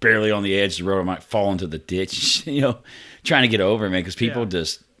barely on the edge of the road. I might fall into the ditch, trying to get over, man. Because people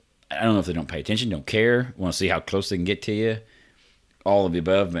just, I don't know if they don't pay attention, don't care, want to see how close they can get to you. All of the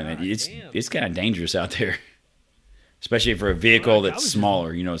above, man. It's kind of dangerous out there, especially for a vehicle that's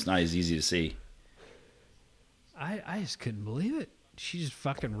smaller. It's not as easy to see. I just couldn't believe it. She's just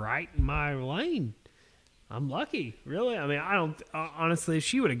fucking right in my lane. I'm lucky, really. I mean, I don't honestly. If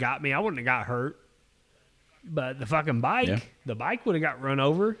she would have got me, I wouldn't have got hurt. But the fucking bike, the bike would have got run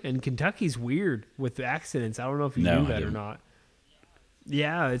over. And Kentucky's weird with the accidents. I don't know if you knew that or not.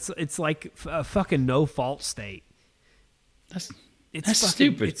 Yeah, it's like a fucking no fault state. That's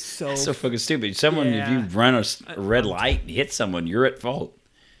stupid. It's so fucking stupid. If you run a red light and hit someone, you're at fault.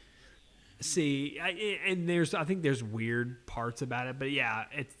 See, I think there's weird parts about it, but yeah,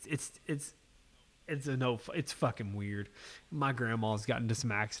 it's fucking weird. My grandma's gotten into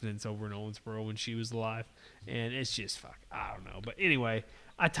some accidents over in Owensboro when she was alive, and it's just I don't know. But anyway,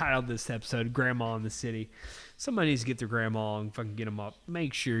 I titled this episode "Grandma in the City." Somebody needs to get their grandma and fucking get them up.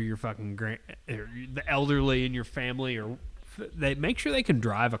 Make sure your fucking the elderly in your family they make sure they can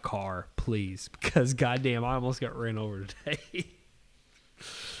drive a car, please, because goddamn, I almost got ran over today.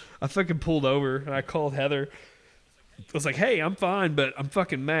 I fucking pulled over and I called Heather. I was like, "Hey, I'm fine, but I'm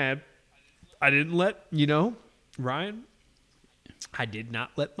fucking mad. I didn't let Ryan. I did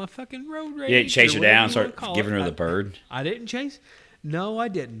not let my fucking road rage. You didn't chase her down, start giving her the bird. I didn't chase. No, I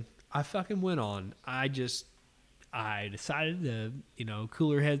didn't. I fucking went on. I decided to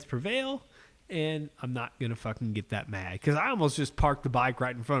cooler heads prevail." And I'm not going to fucking get that mad. Because I almost just parked the bike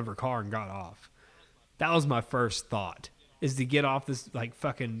right in front of her car and got off. That was my first thought. Is to get off this, like,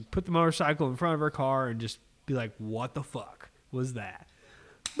 fucking put the motorcycle in front of her car and just be like, what the fuck was that?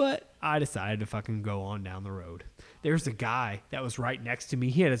 But I decided to fucking go on down the road. There's a guy that was right next to me.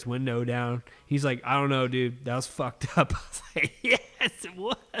 He had his window down. He's like, I don't know, dude. That was fucked up. I was like, yes, it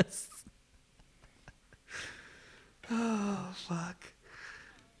was. Oh, fuck.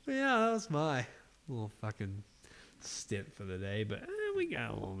 Yeah, that was my little fucking stint for the day, but we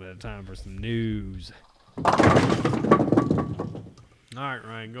got a little bit of time for some news. All right,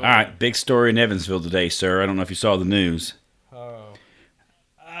 Ryan, go ahead. All right, big story in Evansville today, sir. I don't know if you saw the news. Oh.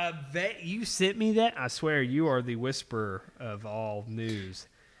 You sent me that? I swear you are the whisperer of all news,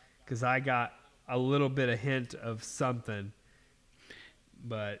 because I got a little bit of hint of something,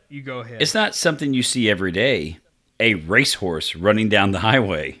 but you go ahead. It's not something you see every day. A racehorse running down the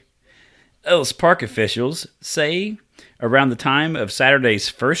highway. Ellis Park officials say around the time of Saturday's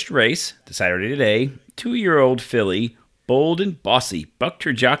first race, the Saturday today, 2-year-old filly, bold and bossy, bucked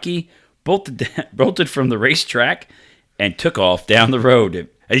her jockey, bolted from the racetrack, and took off down the road.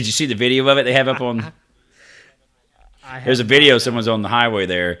 Did you see the video of it they have up on? There's a video. Someone's on the highway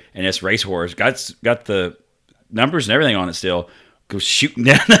there, and this racehorse got the numbers and everything on it still. Goes shooting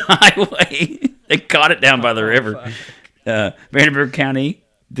down the highway. They caught it down by the river. Vanderburgh County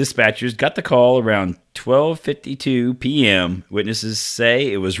dispatchers got the call around 12:52 p.m. Witnesses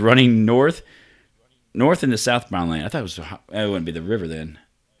say it was running north into southbound lane. I thought it wouldn't be the river then.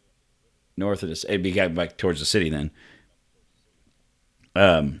 North of this, it'd be back towards the city then.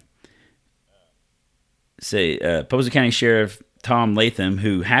 Posey County Sheriff Tom Latham,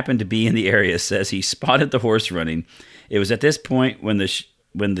 who happened to be in the area, says he spotted the horse running. It was at this point when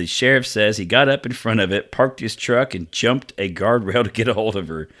the sheriff says he got up in front of it, parked his truck, and jumped a guardrail to get a hold of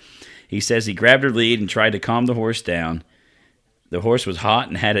her. He says he grabbed her lead and tried to calm the horse down. The horse was hot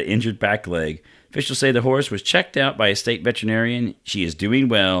and had an injured back leg. Officials say the horse was checked out by a state veterinarian. She is doing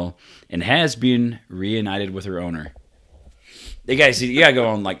well and has been reunited with her owner. You gotta go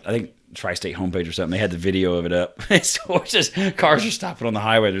on, like, I think Tri-State homepage or something. They had the video of it up. It's horses, cars are stopping on the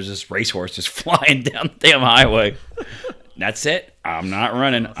highway. There's this racehorse just flying down the damn highway. That's it. I'm not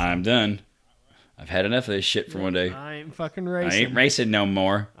running. I'm done. I've had enough of this shit for one day. I ain't fucking racing. I ain't racing no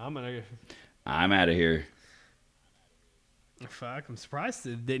more. I'm out of here. Fuck, I'm surprised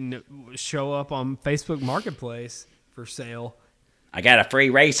it didn't show up on Facebook Marketplace for sale. I got a free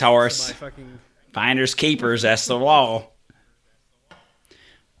racehorse. Finders keepers, that's the law.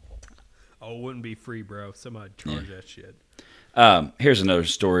 Oh, it wouldn't be free, bro. Somebody charge that shit. Here's another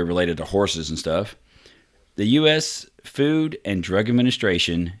story related to horses and stuff. The U.S. Food and Drug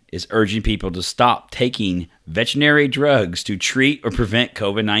Administration is urging people to stop taking veterinary drugs to treat or prevent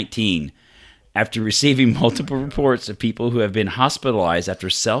COVID-19 after receiving multiple reports of people who have been hospitalized after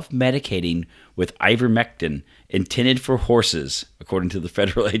self-medicating with ivermectin intended for horses, according to the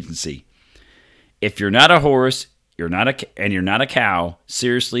federal agency. If you're not a horse, you're not a cow,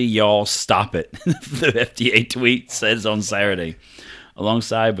 seriously, y'all stop it, the FDA tweet says on Saturday,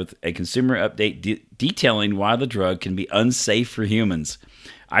 alongside with a consumer update detailing why the drug can be unsafe for humans.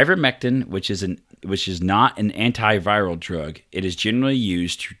 Ivermectin, which is not an antiviral drug, it is generally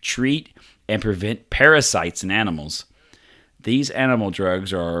used to treat and prevent parasites in animals. These animal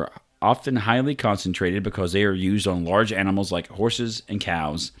drugs are often highly concentrated because they are used on large animals like horses and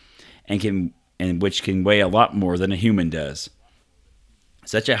cows, and which can weigh a lot more than a human does.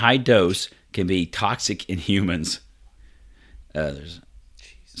 Such a high dose can be toxic in humans.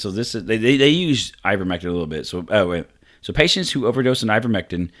 So this is they use ivermectin a little bit. So patients who overdose on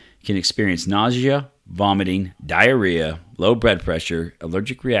ivermectin can experience nausea, vomiting, diarrhea, low blood pressure,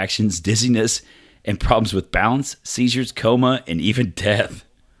 allergic reactions, dizziness, and problems with balance, seizures, coma, and even death.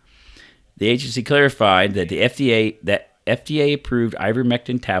 The agency clarified that the FDA-approved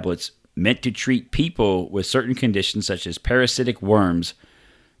ivermectin tablets meant to treat people with certain conditions such as parasitic worms,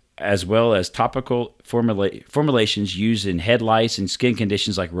 as well as topical formulations used in head lice and skin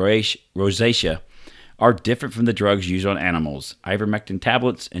conditions like rosacea, are different from the drugs used on animals. Ivermectin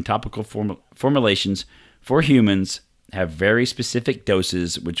tablets and topical formulations for humans have very specific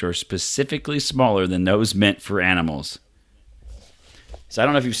doses, which are specifically smaller than those meant for animals. So I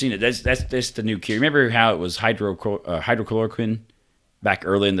don't know if you've seen it. That's the new cure. Remember how it was hydrochloroquine back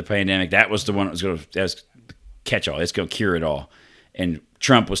early in the pandemic? That was the one that was the catch-all. It's going to cure it all. And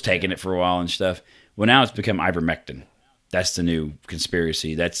Trump was taking it for a while and stuff. Well, now it's become ivermectin. That's the new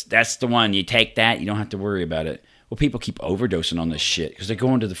conspiracy. That's the one. You take that, you don't have to worry about it. Well, people keep overdosing on this shit because they're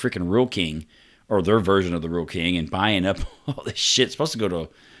going to the freaking Rural King or their version of the Rural King and buying up all this shit. It's supposed to go to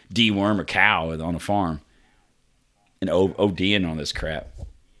deworm a cow on a farm and ODing on this crap.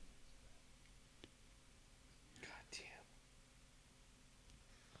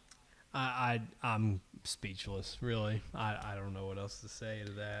 I'm speechless, really. I don't know what else to say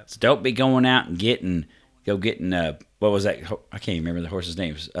to that. So don't be going out and getting what was that? I can't even remember the horse's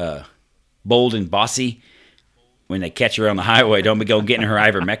names. Bold and Bossy. When they catch her on the highway, don't be going getting her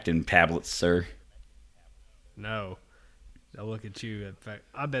ivermectin tablets, sir. No. They'll look at you. In fact,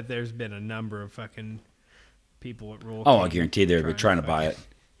 I bet there's been a number of fucking people at Rural King. I guarantee they're trying to buy it.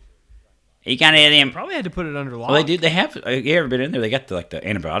 You got any of them? Probably had to put it under lock. Well, they do. They have. You ever been in there? They got the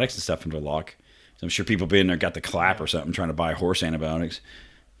antibiotics and stuff under lock. So I'm sure people been in there got the clap or something trying to buy horse antibiotics.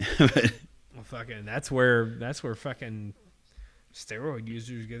 Well, fucking, that's where fucking steroid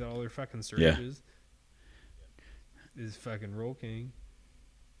users get all their fucking syringes. Yeah. Is fucking Rural King.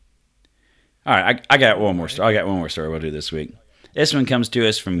 All right, I got one more story. I got one more story we'll do this week. This one comes to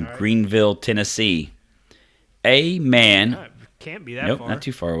us from Greenville, Tennessee. A man. Can't be that far. Nope, not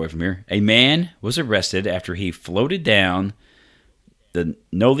too far away from here. A man was arrested after he floated down the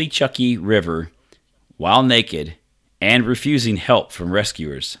Nolichucky River while naked and refusing help from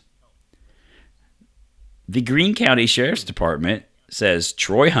rescuers. The Greene County Sheriff's Department says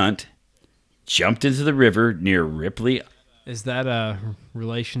Troy Hunt jumped into the river near Ripley. Is that a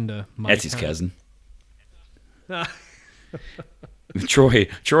relation to Mike? That's his cousin. Troy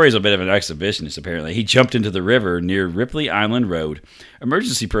is a bit of an exhibitionist, apparently. He jumped into the river near Ripley Island Road.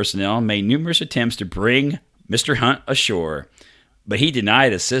 Emergency personnel made numerous attempts to bring Mr. Hunt ashore, but he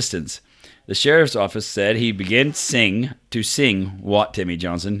denied assistance. The sheriff's office said he began to sing What Timmy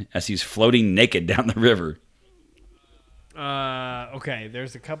Johnson as he's floating naked down the river. Okay,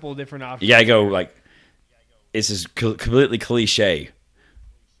 there's a couple of different options. You gotta go, like, this is completely cliche.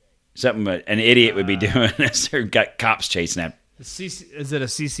 Something an idiot would be doing as they've got cops chasing him. Is it a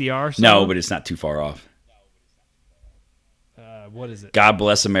CCR song? No, but it's not too far off. What is it? God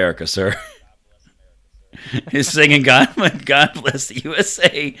Bless America, sir. He's singing God Bless the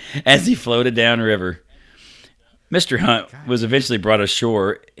USA as he floated downriver. Mr. Hunt was eventually brought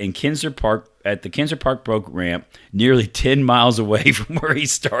ashore in Kinser Park at the Kinser Park boat ramp, nearly 10 miles away from where he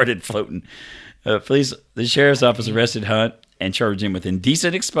started floating. The sheriff's office arrested Hunt and charged him with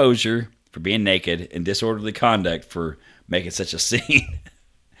indecent exposure for being naked and disorderly conduct for making such a scene.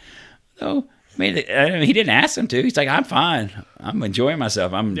 So, I mean, he didn't ask him to. He's like, I'm fine. I'm enjoying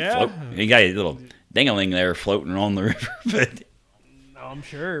myself. He got a little ding-a-ling there floating on the river. But I'm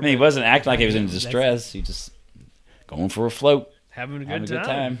sure. I mean, he wasn't acting like he was in distress. He just going for a float. Having a good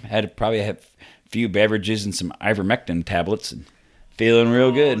time. Had a few beverages and some ivermectin tablets and feeling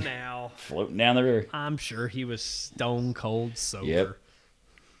real good. Now. Floating down the river. I'm sure he was stone cold sober. Yep.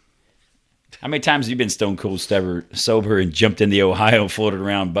 How many times have you been stone cold sober and jumped in the Ohio and floated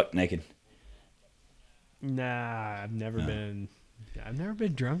around buck naked? Nah, I've never been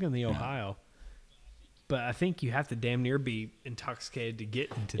drunk in the Ohio. But I think you have to damn near be intoxicated to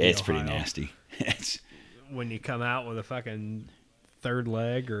get into the Ohio. It's pretty nasty. When you come out with a fucking third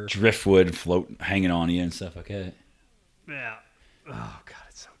leg or driftwood hanging on you and stuff like that. Yeah. Oh God,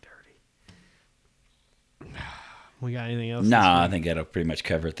 it's so dirty. We got anything else? Nah, I think that'll pretty much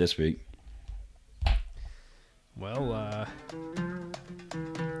cover it this week. Well,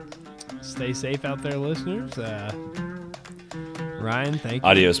 stay safe out there, listeners. Ryan, thank you.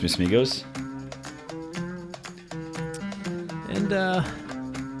 Adios, mis amigos. And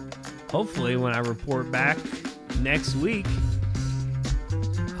hopefully when I report back next week,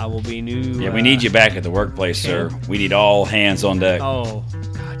 I will be new. Yeah, we need you back at the workplace, sir. We need all hands on deck. Oh,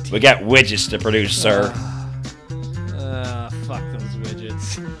 God. We got widgets to produce, sir.